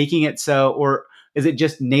and making it so, or is it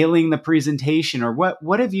just nailing the presentation, or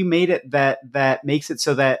what have you made it that makes it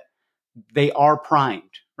so that they are primed,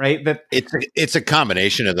 right? That it's a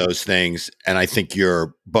combination of those things, and I think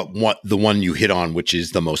the one you hit on, which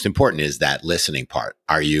is the most important, is that listening part.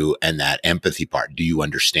 And that empathy part. Do you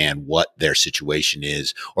understand what their situation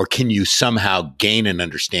is, or can you somehow gain an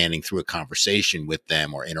understanding through a conversation with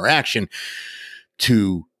them or interaction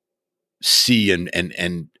to see and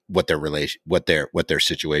what their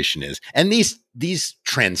situation is? And these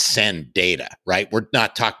transcend data, right?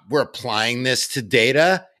 We're applying this to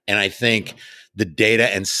data, and I think the data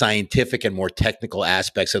and scientific and more technical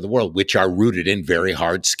aspects of the world, which are rooted in very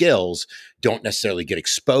hard skills, don't necessarily get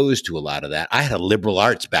exposed to a lot of that. I had a liberal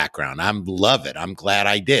arts background. I love it. I'm glad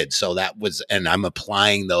I did. So and I'm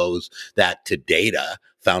applying that to data,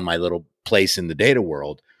 found my little place in the data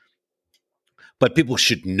world. But people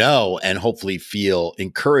should know and hopefully feel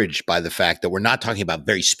encouraged by the fact that we're not talking about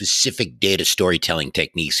very specific data storytelling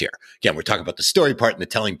techniques here. Again, we're talking about the story part and the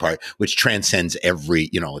telling part, which transcends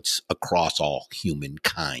it's across all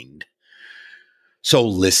humankind. So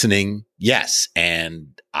listening, yes.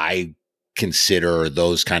 And I consider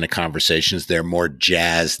those kind of conversations, they're more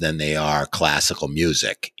jazz than they are classical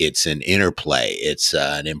music. It's an interplay. It's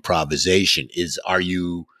an improvisation.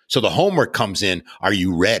 So the homework comes in, are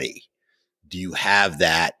you ready? Do you have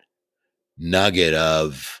that nugget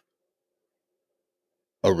of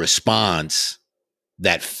a response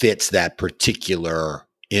that fits that particular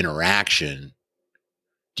interaction?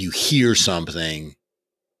 Do you hear something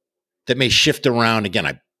that may shift around? Again,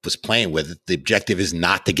 I was playing with it. The objective is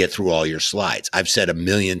not to get through all your slides. I've said a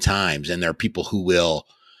million times, and there are people who will,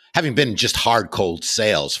 having been just hard, cold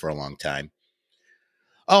sales for a long time,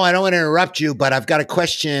 oh, I don't want to interrupt you, but I've got a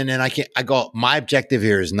question, and I go, my objective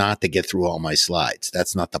here is not to get through all my slides.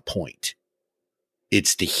 That's not the point.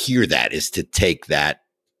 It's to hear that, is to take that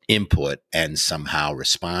input and somehow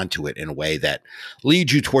respond to it in a way that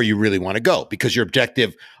leads you to where you really want to go, because your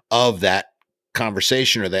objective of that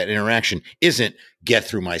conversation or that interaction isn't get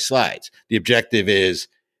through my slides. The objective is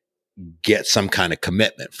get some kind of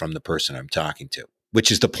commitment from the person I'm talking to, which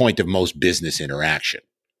is the point of most business interaction.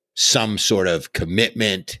 some sort of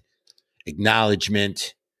commitment,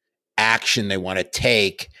 acknowledgement, action they want to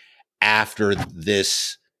take after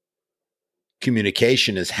this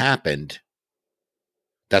communication has happened.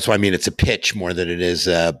 That's why I mean it's a pitch more than it is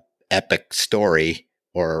a epic story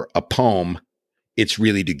or a poem. It's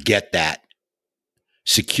really to get that,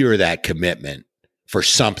 secure that commitment for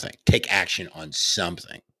something, take action on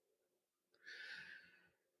something.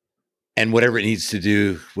 And whatever it needs to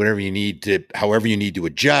do, whatever you need to, however you need to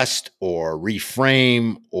adjust or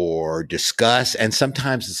reframe or discuss. And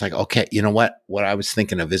sometimes it's like, okay, you know what I was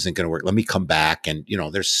thinking of isn't going to work. Let me come back. And,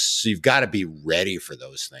 so you've got to be ready for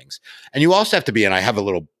those things. And you also have to be, and I have a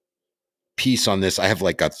little piece on this. I have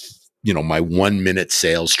like my 1 minute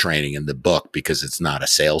sales training in the book because it's not a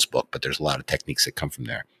sales book, but there's a lot of techniques that come from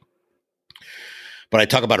there. But I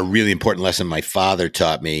talk about a really important lesson my father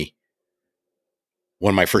taught me.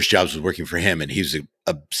 One of my first jobs was working for him, and he was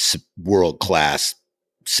a world-class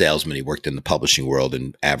salesman. He worked in the publishing world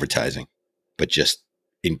and advertising, but just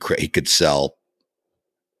he could sell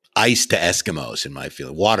ice to Eskimos, in my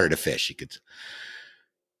feeling, water to fish.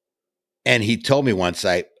 And he told me once,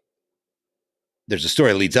 there's a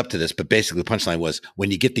story that leads up to this, but basically the punchline was, when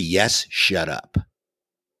you get the yes, shut up.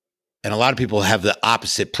 And a lot of people have the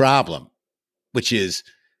opposite problem, which is,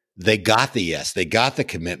 they got the yes, they got the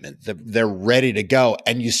commitment, they're ready to go.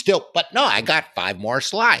 And you still, but no, I got 5 more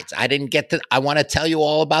slides. I want to tell you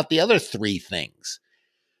all about the other 3 things.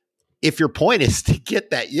 If your point is to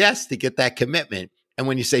get that yes, to get that commitment, and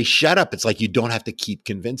when you say shut up, it's like you don't have to keep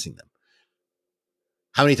convincing them.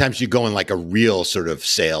 How many times do you go in like a real sort of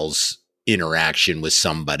sales interaction with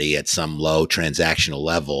somebody at some low transactional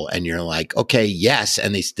level, and you're like, okay, yes,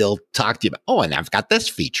 and they still talk to you about, oh, and I've got this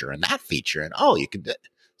feature and that feature, and oh, you can do it.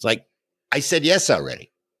 It's like, I said yes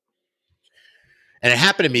already. And it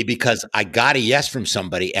happened to me because I got a yes from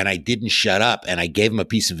somebody and I didn't shut up, and I gave them a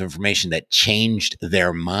piece of information that changed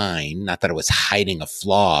their mind. Not that I was hiding a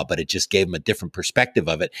flaw, but it just gave them a different perspective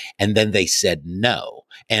of it. And then they said no.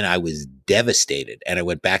 And I was devastated. And I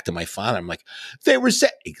went back to my father. I'm like, they were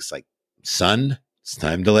saying, he's like, son, it's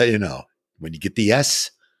time to let you know, when you get the yes,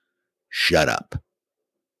 shut up.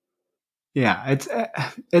 Yeah,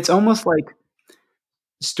 it's almost like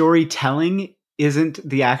storytelling isn't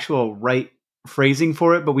the actual right phrasing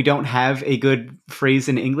for it, but we don't have a good phrase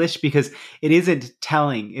in English because it isn't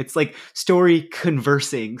telling. It's like story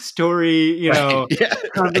conversing, story, Right. Yeah,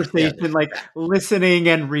 conversation, right, yeah. like listening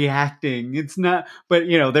and reacting. It's not, but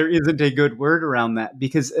there isn't a good word around that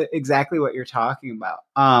because exactly what you're talking about.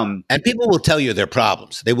 And people will tell you their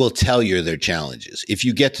problems. They will tell you their challenges. If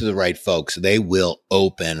you get to the right folks, they will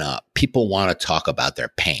open up. People want to talk about their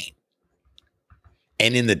pain.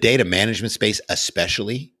 And in the data management space,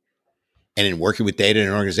 especially, and in working with data in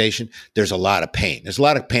an organization, there's a lot of pain. There's a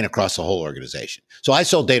lot of pain across the whole organization. So I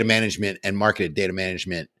sold data management and marketed data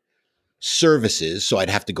management services. So I'd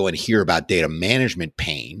have to go and hear about data management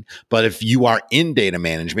pain. But if you are in data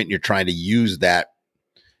management, you're trying to use that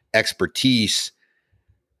expertise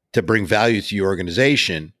to bring value to your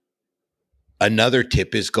organization, another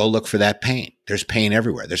tip is go look for that pain. There's pain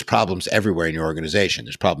everywhere. There's problems everywhere in your organization.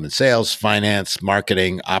 There's problems in sales, finance,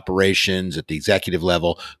 marketing, operations at the executive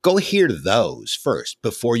level. Go hear those first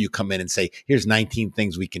before you come in and say, here's 19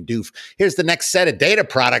 things we can do. Here's the next set of data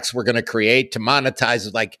products we're going to create to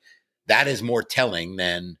monetize. Like, that is more telling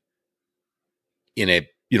than in a,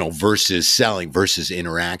 versus selling, versus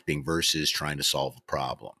interacting, versus trying to solve a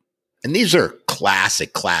problem. And these are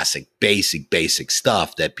classic, basic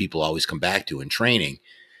stuff that people always come back to in training.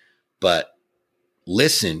 But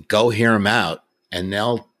listen, go hear them out, and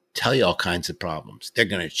they'll tell you all kinds of problems. They're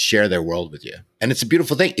going to share their world with you. And it's a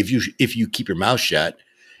beautiful thing. If you keep your mouth shut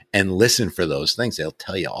and listen for those things, they'll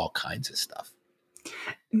tell you all kinds of stuff.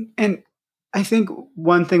 And I think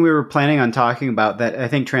one thing we were planning on talking about that I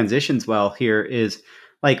think transitions well here is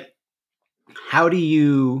like, how do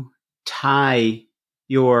you tie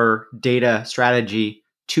your data strategy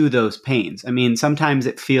to those pains? I mean, sometimes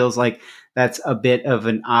it feels like that's a bit of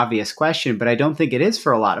an obvious question, but I don't think it is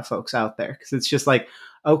for a lot of folks out there, because it's just like,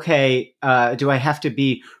 okay, do I have to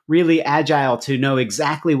be really agile to know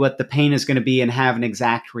exactly what the pain is going to be and have an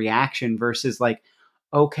exact reaction versus like,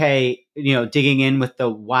 okay, digging in with the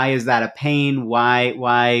why is that a pain?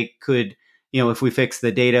 Why could, if we fix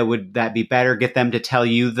the data, would that be better? Get them to tell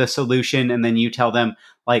you the solution, and then you tell them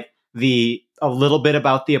like a little bit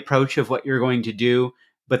about the approach of what you're going to do,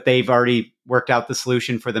 but they've already worked out the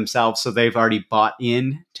solution for themselves. So they've already bought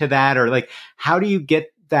in to that. Or like, how do you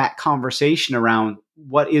get that conversation around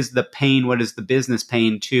what is the pain? What is the business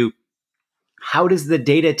pain to how does the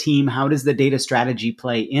data team, how does the data strategy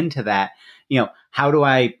play into that? How do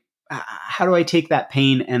I how do I take that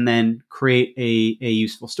pain and then create a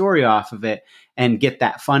useful story off of it and get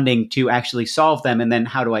that funding to actually solve them? And then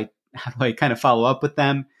how do I kind of follow up with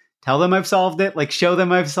them, tell them I've solved it, like show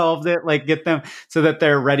them I've solved it, like get them so that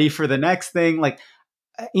they're ready for the next thing. Like,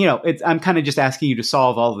 I'm kind of just asking you to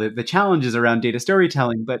solve all the challenges around data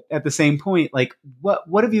storytelling, but at the same point, like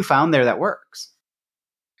what have you found there that works?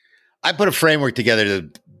 I put a framework together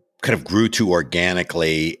that kind of grew to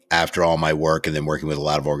organically after all my work and then working with a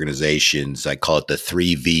lot of organizations. I call it the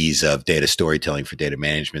 3 V's of data storytelling for data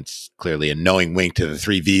management. It's clearly a knowing wink to the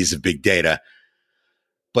 3 V's of big data.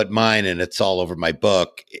 But mine, and it's all over my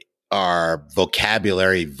book, are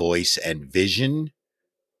vocabulary, voice, and vision.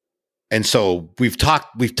 And so we've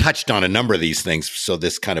touched on a number of these things. So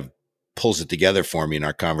this kind of pulls it together for me in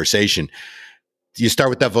our conversation. You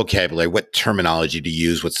start with that vocabulary. What terminology to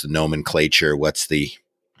use? What's the nomenclature? What's the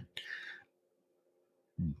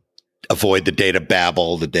avoid the data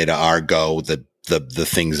babble, the data argot, the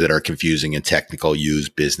things that are confusing and technical, use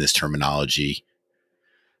business terminology.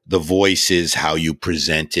 The voice is how you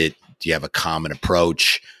present it. Do you have a common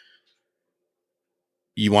approach?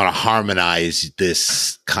 You want to harmonize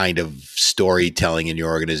this kind of storytelling in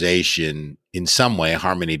your organization in some way.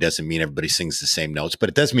 Harmony doesn't mean everybody sings the same notes, but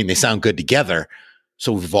it does mean they sound good together.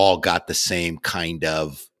 So we've all got the same kind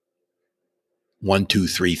of 1, 2,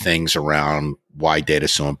 3 things around why data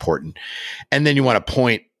is so important. And then you want to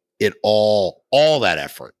point it all that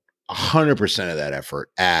effort, 100% of that effort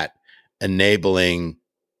at enabling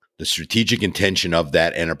the strategic intention of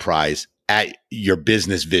that enterprise at your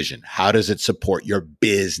business vision. How does it support your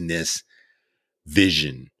business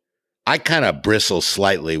vision? I kind of bristle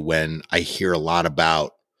slightly when I hear a lot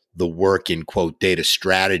about the work in, quote, data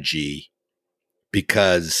strategy,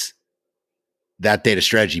 because that data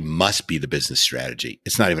strategy must be the business strategy.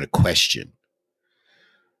 It's not even a question.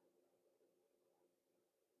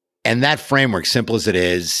 And that framework, simple as it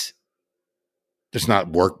is, there's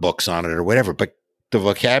not workbooks on it or whatever, but the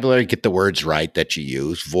vocabulary, get the words right that you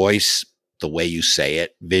use, voice, the way you say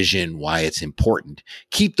it, vision, why it's important.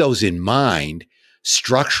 Keep those in mind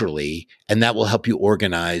structurally, and that will help you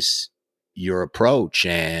organize your approach,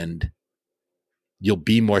 and you'll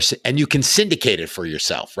be more, and you can syndicate it for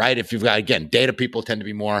yourself, right? If you've got, again, data people tend to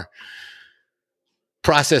be more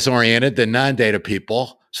process oriented than non-data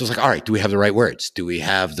people. So it's like, all right, do we have the right words? Do we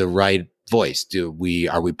have the right voice? Are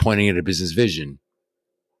we pointing at a business vision?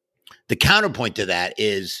 The counterpoint to that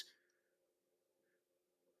is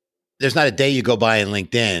there's not a day you go by in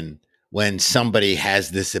LinkedIn when somebody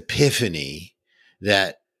has this epiphany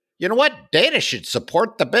that, you know what, data should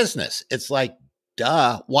support the business. It's like,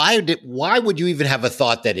 duh. Why would you even have a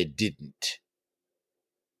thought that it didn't?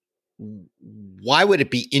 Why would it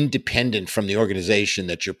be independent from the organization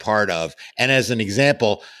that you're part of? And as an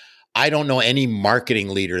example, I don't know any marketing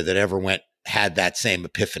leader that ever had that same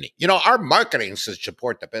epiphany. Our marketing should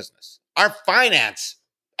support the business. Our finance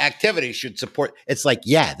activity should support. It's like,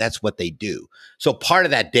 yeah, that's what they do. So part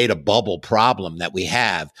of that data bubble problem that we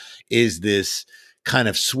have is this kind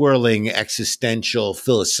of swirling existential,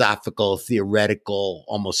 philosophical, theoretical,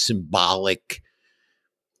 almost symbolic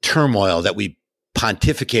turmoil that we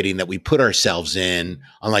pontificating that we put ourselves in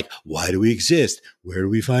on, like, why do we exist? Where do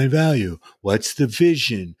we find value? What's the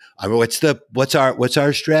vision? I mean, what's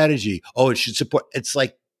our strategy? Oh, it should support. It's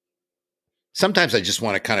like, sometimes I just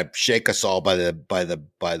want to kind of shake us all by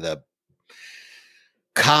the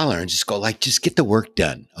collar and just go, like, just get the work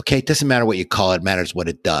done. Okay. It doesn't matter what you call it. It matters what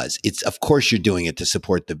it does. It's, of course, you're doing it to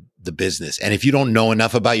support the business. And if you don't know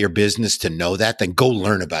enough about your business to know that, then go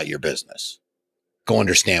learn about your business. Go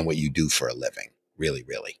understand what you do for a living. Really,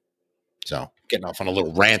 really. So getting off on a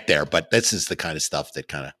little rant there, but this is the kind of stuff that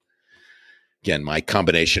kind of, again, my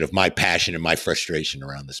combination of my passion and my frustration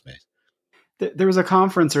around this space. There was a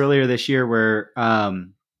conference earlier this year where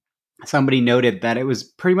somebody noted that it was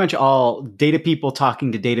pretty much all data people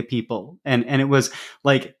talking to data people. And it was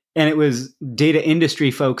like, and it was data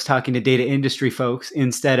industry folks talking to data industry folks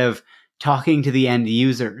instead of talking to the end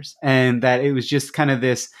users. And that it was just kind of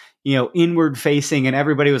this, inward facing, and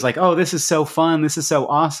everybody was like, oh, this is so fun. This is so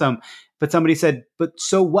awesome. But somebody said, but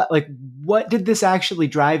so what? Like, what did this actually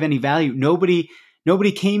drive any value? Nobody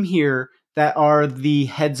came here that are the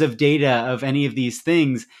heads of data of any of these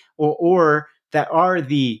things, or that are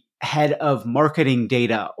the head of marketing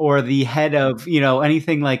data, or the head of,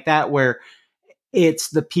 anything like that, where it's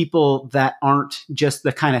the people that aren't just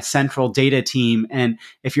the kind of central data team. And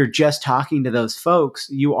if you're just talking to those folks,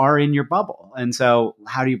 you are in your bubble. And so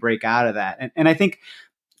how do you break out of that? And I think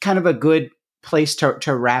kind of a good place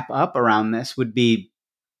to wrap up around this would be,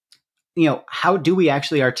 how do we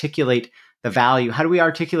actually articulate the value? How do we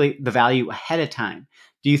articulate the value ahead of time?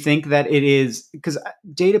 Do you think that it is because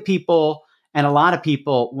data people and a lot of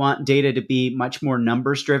people want data to be much more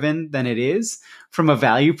numbers driven than it is from a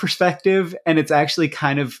value perspective? And it's actually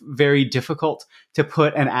kind of very difficult to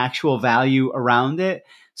put an actual value around it.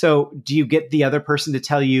 So do you get the other person to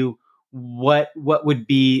tell you what would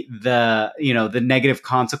be the, the negative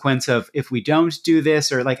consequence of if we don't do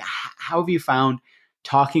this, or like how have you found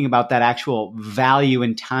talking about that actual value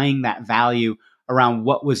and tying that value around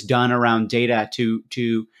what was done around data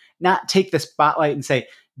to not take the spotlight and say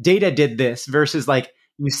data did this versus like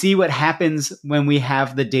you see what happens when we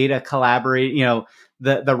have the data collaborate,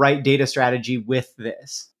 the right data strategy with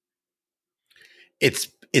this.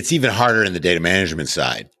 It's even harder in the data management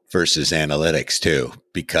side versus analytics too,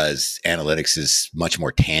 because analytics is much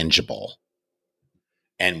more tangible.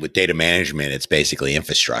 And with data management, it's basically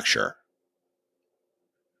infrastructure.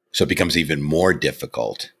 So it becomes even more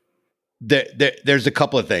difficult. There's a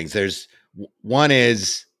couple of things. One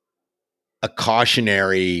is a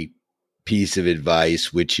cautionary piece of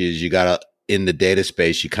advice, which is in the data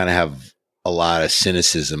space, you kind of have a lot of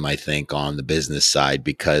cynicism, I think, on the business side,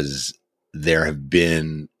 because there have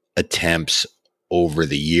been attempts over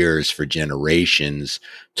the years for generations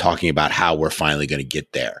talking about how we're finally going to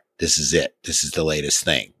get there. This is it. This is the latest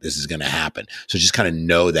thing. This is going to happen. So just kind of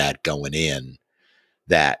know that going in,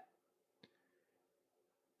 that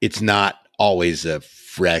it's not always a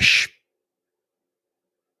fresh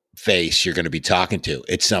face you're going to be talking to.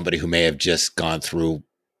 It's somebody who may have just gone through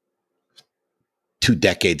 2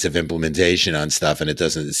 decades of implementation on stuff and it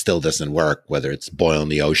still doesn't work, whether it's boiling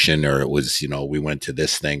the ocean or it was, we went to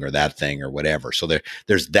this thing or that thing or whatever. So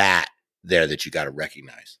there's that you got to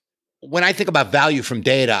recognize. When I think about value from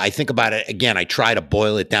data, I think about it, again, I try to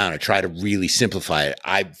boil it down. I try to really simplify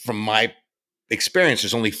it. From my experience,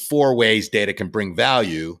 there's only 4 ways data can bring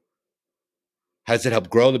value. How does it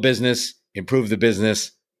help grow the business, improve the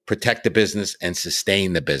business, protect the business, and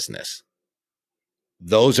sustain the business?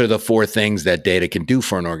 Those are the 4 things that data can do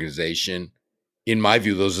for an organization. In my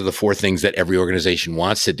view, those are the 4 things that every organization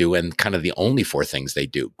wants to do, and kind of the only 4 things they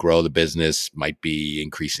do. Grow the business might be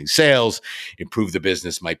increasing sales. Improve the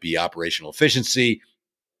business might be operational efficiency.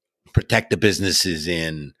 Protect the businesses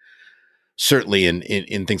certainly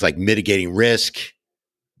in things like mitigating risk.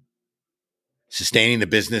 Sustaining the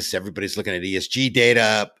business, everybody's looking at ESG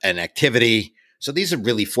data and activity. So these are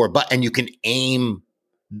really 4, and you can aim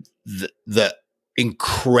the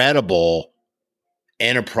incredible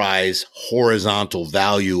enterprise horizontal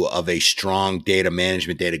value of a strong data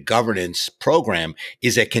management, data governance program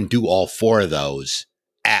is it can do all 4 of those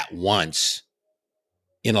at once,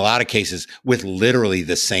 in a lot of cases with literally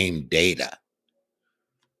the same data.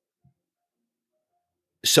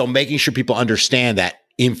 So making sure people understand that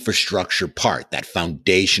infrastructure part, that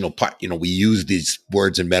foundational part, we use these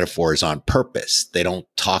words and metaphors on purpose. They don't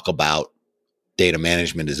talk about data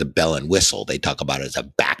management as a bell and whistle. They talk about it as a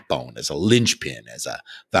backbone, as a linchpin, as a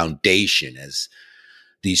foundation, as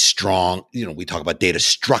these strong, we talk about data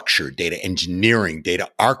structure, data engineering, data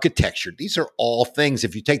architecture. These are all things,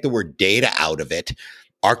 if you take the word data out of it,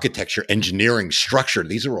 architecture, engineering, structure,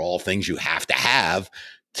 these are all things you have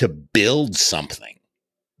to build something.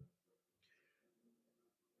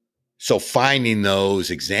 So finding those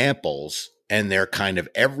examples, and they're kind of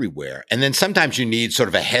everywhere. And then sometimes you need sort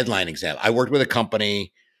of a headline example. I worked with a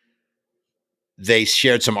company. They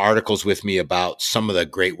shared some articles with me about some of the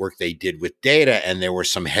great work they did with data. And there were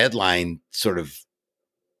some headline sort of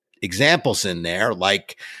examples in there.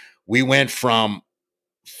 Like we went from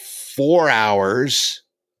 4 hours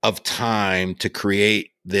of time to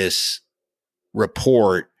create this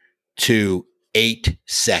report to 8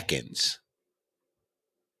 seconds.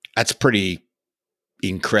 That's pretty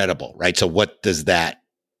incredible, right? So what does that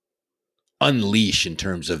unleash in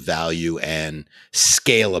terms of value and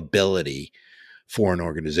scalability for an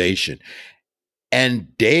organization?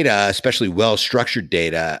 And data, especially well-structured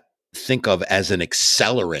data, think of as an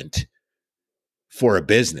accelerant for a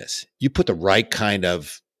business. You put the right kind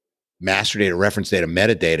of master data, reference data,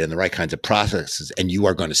 metadata, and the right kinds of processes, and you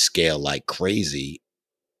are going to scale like crazy.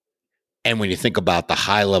 And when you think about the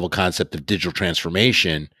high-level concept of digital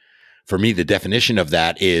transformation, for me, the definition of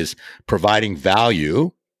that is providing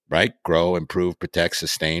value, right? Grow, improve, protect,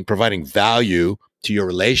 sustain, providing value to your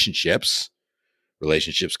relationships,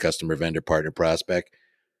 customer, vendor, partner, prospect,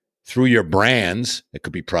 through your brands. It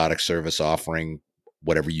could be product, service, offering,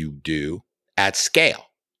 whatever you do at scale.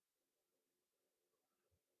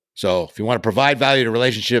 So if you want to provide value to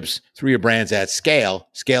relationships through your brands at scale,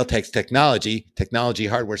 scale takes technology,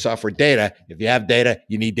 hardware, software, data. If you have data,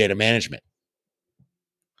 you need data management.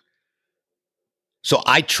 So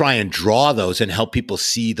I try and draw those and help people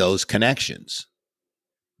see those connections.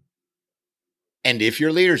 And if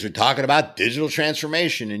your leaders are talking about digital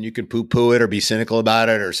transformation, and you can poo-poo it or be cynical about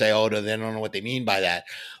it or say, oh, they don't know what they mean by that.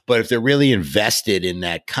 But if they're really invested in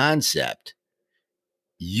that concept,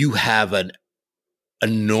 you have an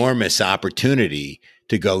enormous opportunity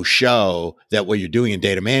to go show that what you're doing in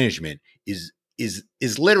data management is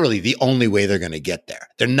literally the only way they're going to get there.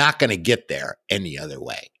 They're not going to get there any other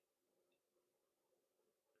way.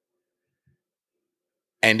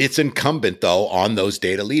 And it's incumbent, though, on those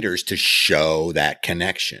data leaders to show that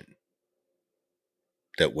connection.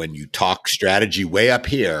 That when you talk strategy way up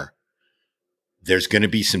here, there's going to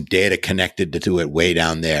be some data connected to it way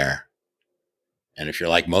down there. And if you're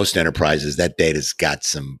like most enterprises, that data's got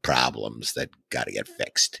some problems that got to get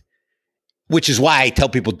fixed. Which is why I tell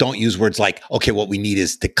people don't use words like, okay, what we need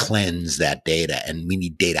is to cleanse that data, and we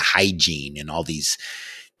need data hygiene and all these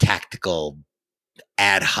tactical,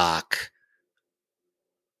 ad hoc,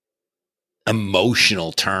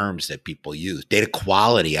 emotional terms that people use. Data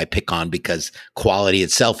quality I pick on because quality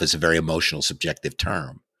itself is a very emotional, subjective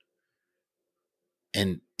term.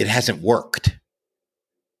 And it hasn't worked.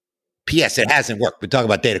 P.S. It hasn't worked. We talk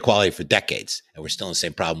about data quality for decades, and we're still in the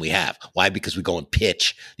same problem we have. Why? Because we go and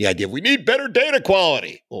pitch the idea of we need better data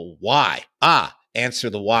quality. Well, why? Answer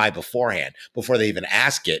the why beforehand, before they even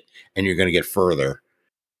ask it, and you're going to get further.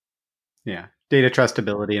 Yeah, data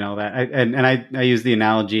trustability and all that. I use the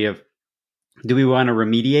analogy of, do we want to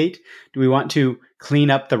remediate? Do we want to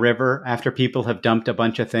clean up the river after people have dumped a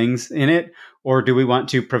bunch of things in it? Or do we want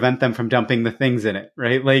to prevent them from dumping the things in it?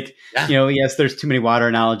 Right? Like, yes, there's too many water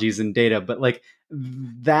analogies in data, but like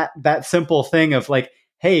that simple thing of like,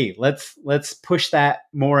 hey, let's push that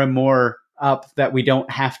more and more up, that we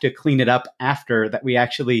don't have to clean it up after, that we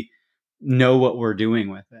actually know what we're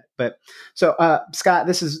doing with it. But so, Scott,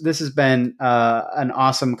 this has been an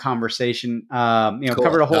awesome conversation. Cool.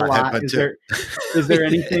 Covered a whole lot. Is there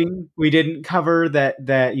anything we didn't cover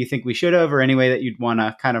that you think we should have, or any way that you'd want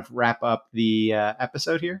to kind of wrap up the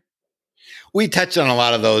episode here? We touched on a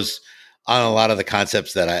lot of those, on a lot of the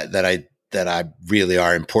concepts that I really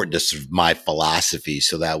are important to sort of my philosophy.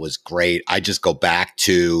 So that was great. I just go back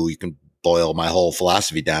to, you can boil my whole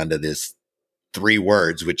philosophy down to this 3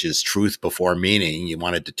 words, which is truth before meaning. You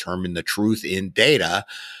want to determine the truth in data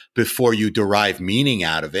before you derive meaning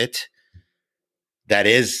out of it. That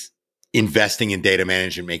is investing in data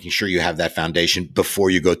management, making sure you have that foundation before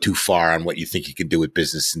you go too far on what you think you can do with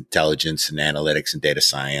business intelligence and analytics and data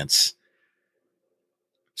science.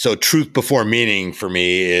 So truth before meaning for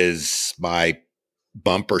me is my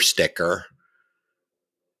bumper sticker.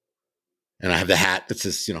 And I have the hat that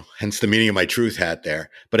says, hence the meaning of my truth hat there.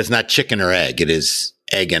 But it's not chicken or egg. It is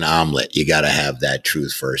egg and omelet. You got to have that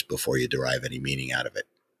truth first before you derive any meaning out of it.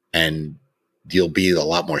 And you'll be a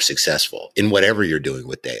lot more successful in whatever you're doing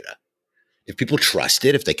with data. If people trust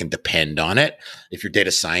it, if they can depend on it, if your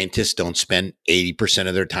data scientists don't spend 80%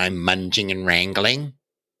 of their time munging and wrangling,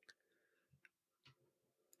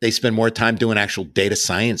 they spend more time doing actual data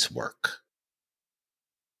science work.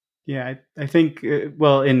 Yeah, I think,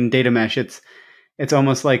 in data mesh, it's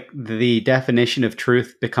almost like the definition of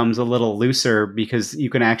truth becomes a little looser, because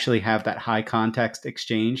you can actually have that high context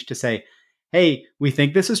exchange to say, hey, we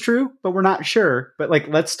think this is true, but we're not sure. But like,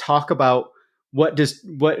 let's talk about what do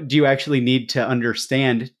you actually need to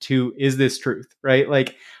understand is this truth, right?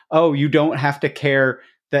 Like, oh, you don't have to care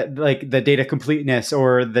that like the data completeness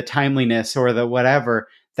or the timeliness or the whatever.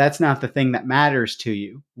 That's not the thing that matters to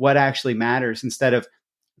you. What actually matters, instead of,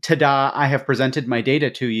 ta-da, I have presented my data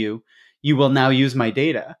to you, you will now use my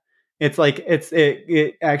data. It's like,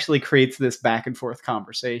 it actually creates this back and forth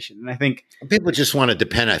conversation. And I think people just want to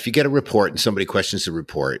depend on, if you get a report and somebody questions the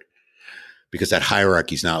report because that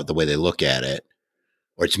hierarchy is not the way they look at it,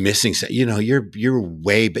 or it's missing, you're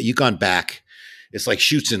way, but you've gone back. It's like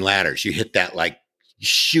chutes and ladders. You hit that, like, you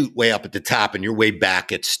shoot way up at the top and you're way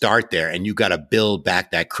back at start there, and you got to build back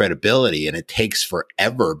that credibility, and it takes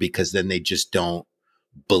forever, because then they just don't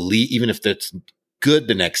believe, even if that's good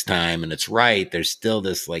the next time and it's right, there's still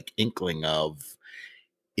this like inkling of,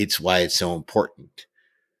 it's why it's so important.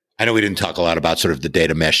 I know we didn't talk a lot about sort of the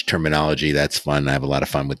data mesh terminology. That's fun. I have a lot of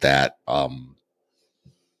fun with that.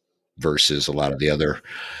 Versus a lot of the other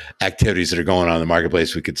activities that are going on in the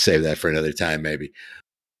marketplace. We could save that for another time, maybe.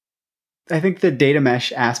 I think the data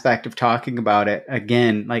mesh aspect of talking about it,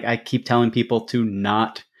 again, like I keep telling people to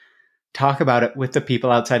not talk about it with the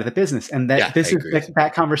people outside of the business. And that this is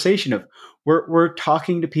that conversation of, we're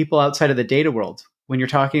talking to people outside of the data world. When you're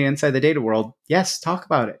talking inside the data world, yes, talk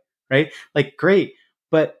about it, right? Like, great,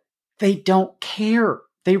 but they don't care.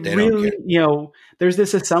 They don't really, care. there's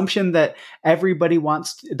this assumption that everybody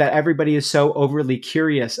is so overly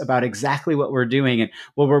curious about exactly what we're doing. And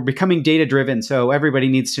well, we're becoming data driven. So everybody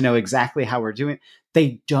needs to know exactly how we're doing.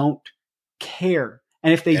 They don't care.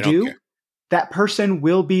 And if they They don't do, care. that person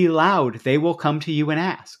will be loud. They will come to you and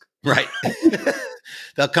ask. Right.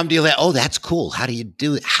 They'll come to you like, oh, that's cool. How do you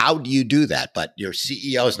do it? How do you do that? But your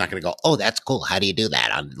CEO is not going to go, oh, that's cool. How do you do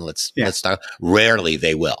that? Let's talk. Rarely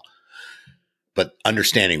they will. But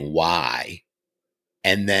understanding why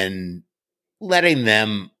and then letting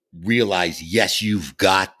them realize, yes, you've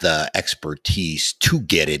got the expertise to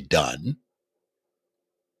get it done.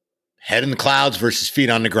 Head in the clouds versus feet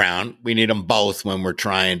on the ground. We need them both when we're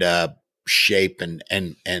trying to shape and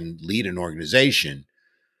lead an organization.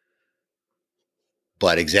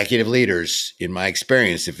 But executive leaders, in my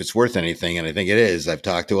experience, if it's worth anything, and I think it is, I've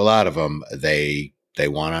talked to a lot of them, they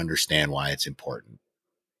want to understand why it's important.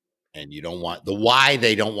 And you don't want the why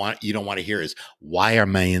you don't want to hear is, why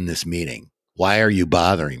am I in this meeting? Why are you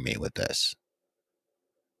bothering me with this?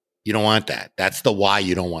 You don't want that. That's the why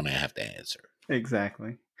you don't want to have to answer.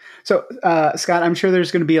 Exactly. So, Scott, I'm sure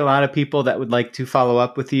there's going to be a lot of people that would like to follow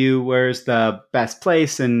up with you. Where's the best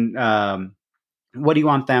place? And what do you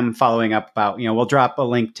want them following up about? We'll drop a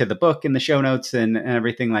link to the book in the show notes and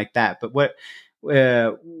everything like that. But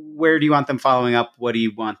where do you want them following up? What do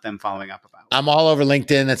you want them following up about? I'm all over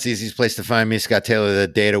LinkedIn. That's the easiest place to find me. Scott Taylor, the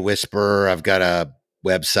Data Whisperer. I've got a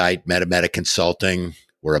website, Meta Consulting.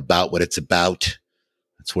 We're about what it's about.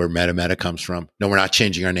 That's where Meta comes from. No, we're not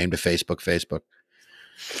changing our name to Facebook.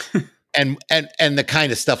 And the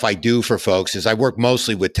kind of stuff I do for folks is I work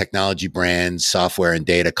mostly with technology brands, software and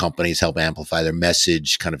data companies, help amplify their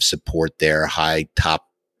message, kind of support their high top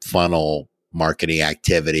funnel marketing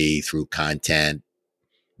activity through content,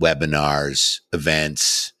 webinars,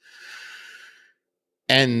 events.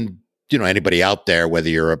 And, anybody out there, whether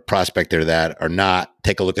you're a prospector of that or not,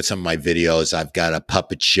 take a look at some of my videos. I've got a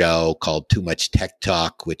puppet show called Too Much Tech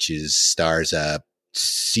Talk, which stars a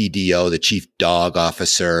CDO, the Chief Dog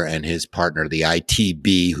Officer, and his partner, the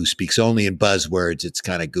ITB, who speaks only in buzzwords. It's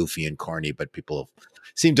kind of goofy and corny, but people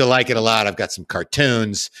seem to like it a lot. I've got some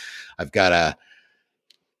cartoons. I've got a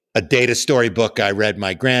data storybook I read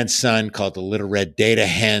my grandson called The Little Red Data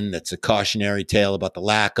Hen. That's a cautionary tale about the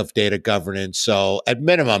lack of data governance. So at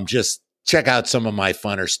minimum, just check out some of my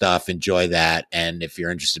funner stuff. Enjoy that. And if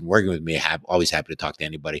you're interested in working with me, always happy to talk to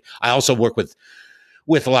anybody. I also work with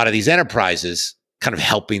a lot of these enterprises, kind of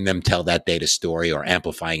helping them tell that data story or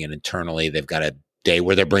amplifying it internally. They've got a day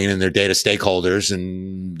where they're bringing in their data stakeholders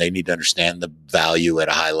and they need to understand the value at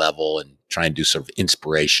a high level and try and do sort of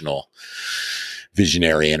inspirational,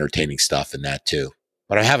 visionary, entertaining stuff in that too.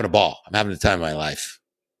 But I'm having a ball. I'm having the time of my life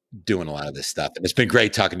doing a lot of this stuff. And it's been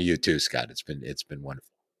great talking to you too, Scott. It's been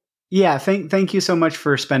wonderful. Yeah, thank you so much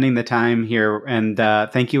for spending the time here. And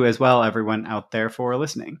thank you as well, everyone out there, for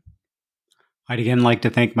listening. I'd again like to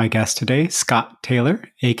thank my guest today, Scott Taylor,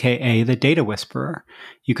 aka the Data Whisperer.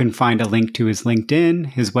 You can find a link to his LinkedIn,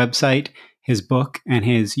 his website, his book, and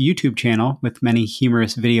his YouTube channel with many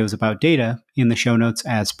humorous videos about data in the show notes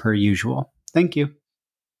as per usual. Thank you.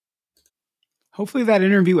 Hopefully that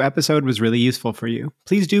interview episode was really useful for you.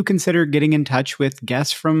 Please do consider getting in touch with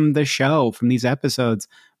guests from the show, from these episodes.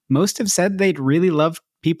 Most have said they'd really love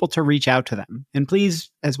people to reach out to them. And please,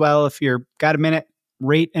 as well, if you've got a minute,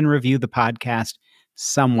 rate and review the podcast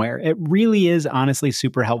somewhere. It really is honestly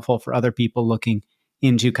super helpful for other people looking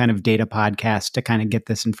into kind of data podcasts to kind of get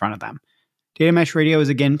this in front of them. Data Mesh Radio is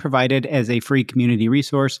again provided as a free community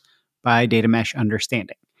resource by Data Mesh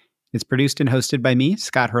Understanding. It's produced and hosted by me,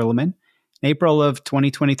 Scott Hurlman. In April of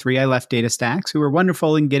 2023, I left DataStax, who were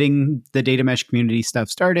wonderful in getting the Data Mesh community stuff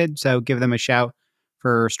started, so give them a shout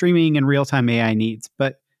for streaming and real-time AI needs.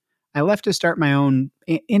 But I left to start my own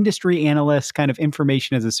industry analyst kind of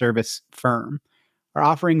information as a service firm. Our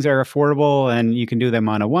offerings are affordable and you can do them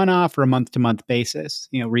on a one-off or a month-to-month basis.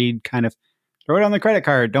 Read kind of throw it on the credit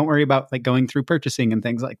card. Don't worry about going through purchasing and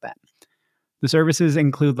things like that. The services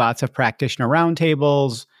include lots of practitioner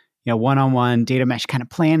roundtables, one-on-one data mesh kind of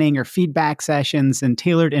planning or feedback sessions, and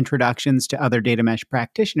tailored introductions to other data mesh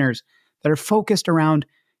practitioners that are focused around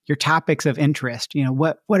your topics of interest.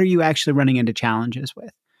 What are you actually running into challenges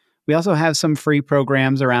with? We also have some free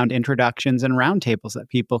programs around introductions and roundtables that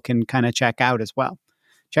people can kind of check out as well.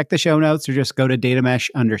 Check the show notes or just go to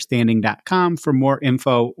datameshunderstanding.com for more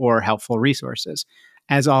info or helpful resources.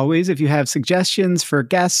 As always, if you have suggestions for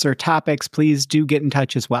guests or topics, please do get in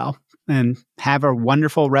touch as well. And have a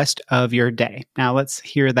wonderful rest of your day. Now let's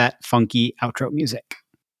hear that funky outro music.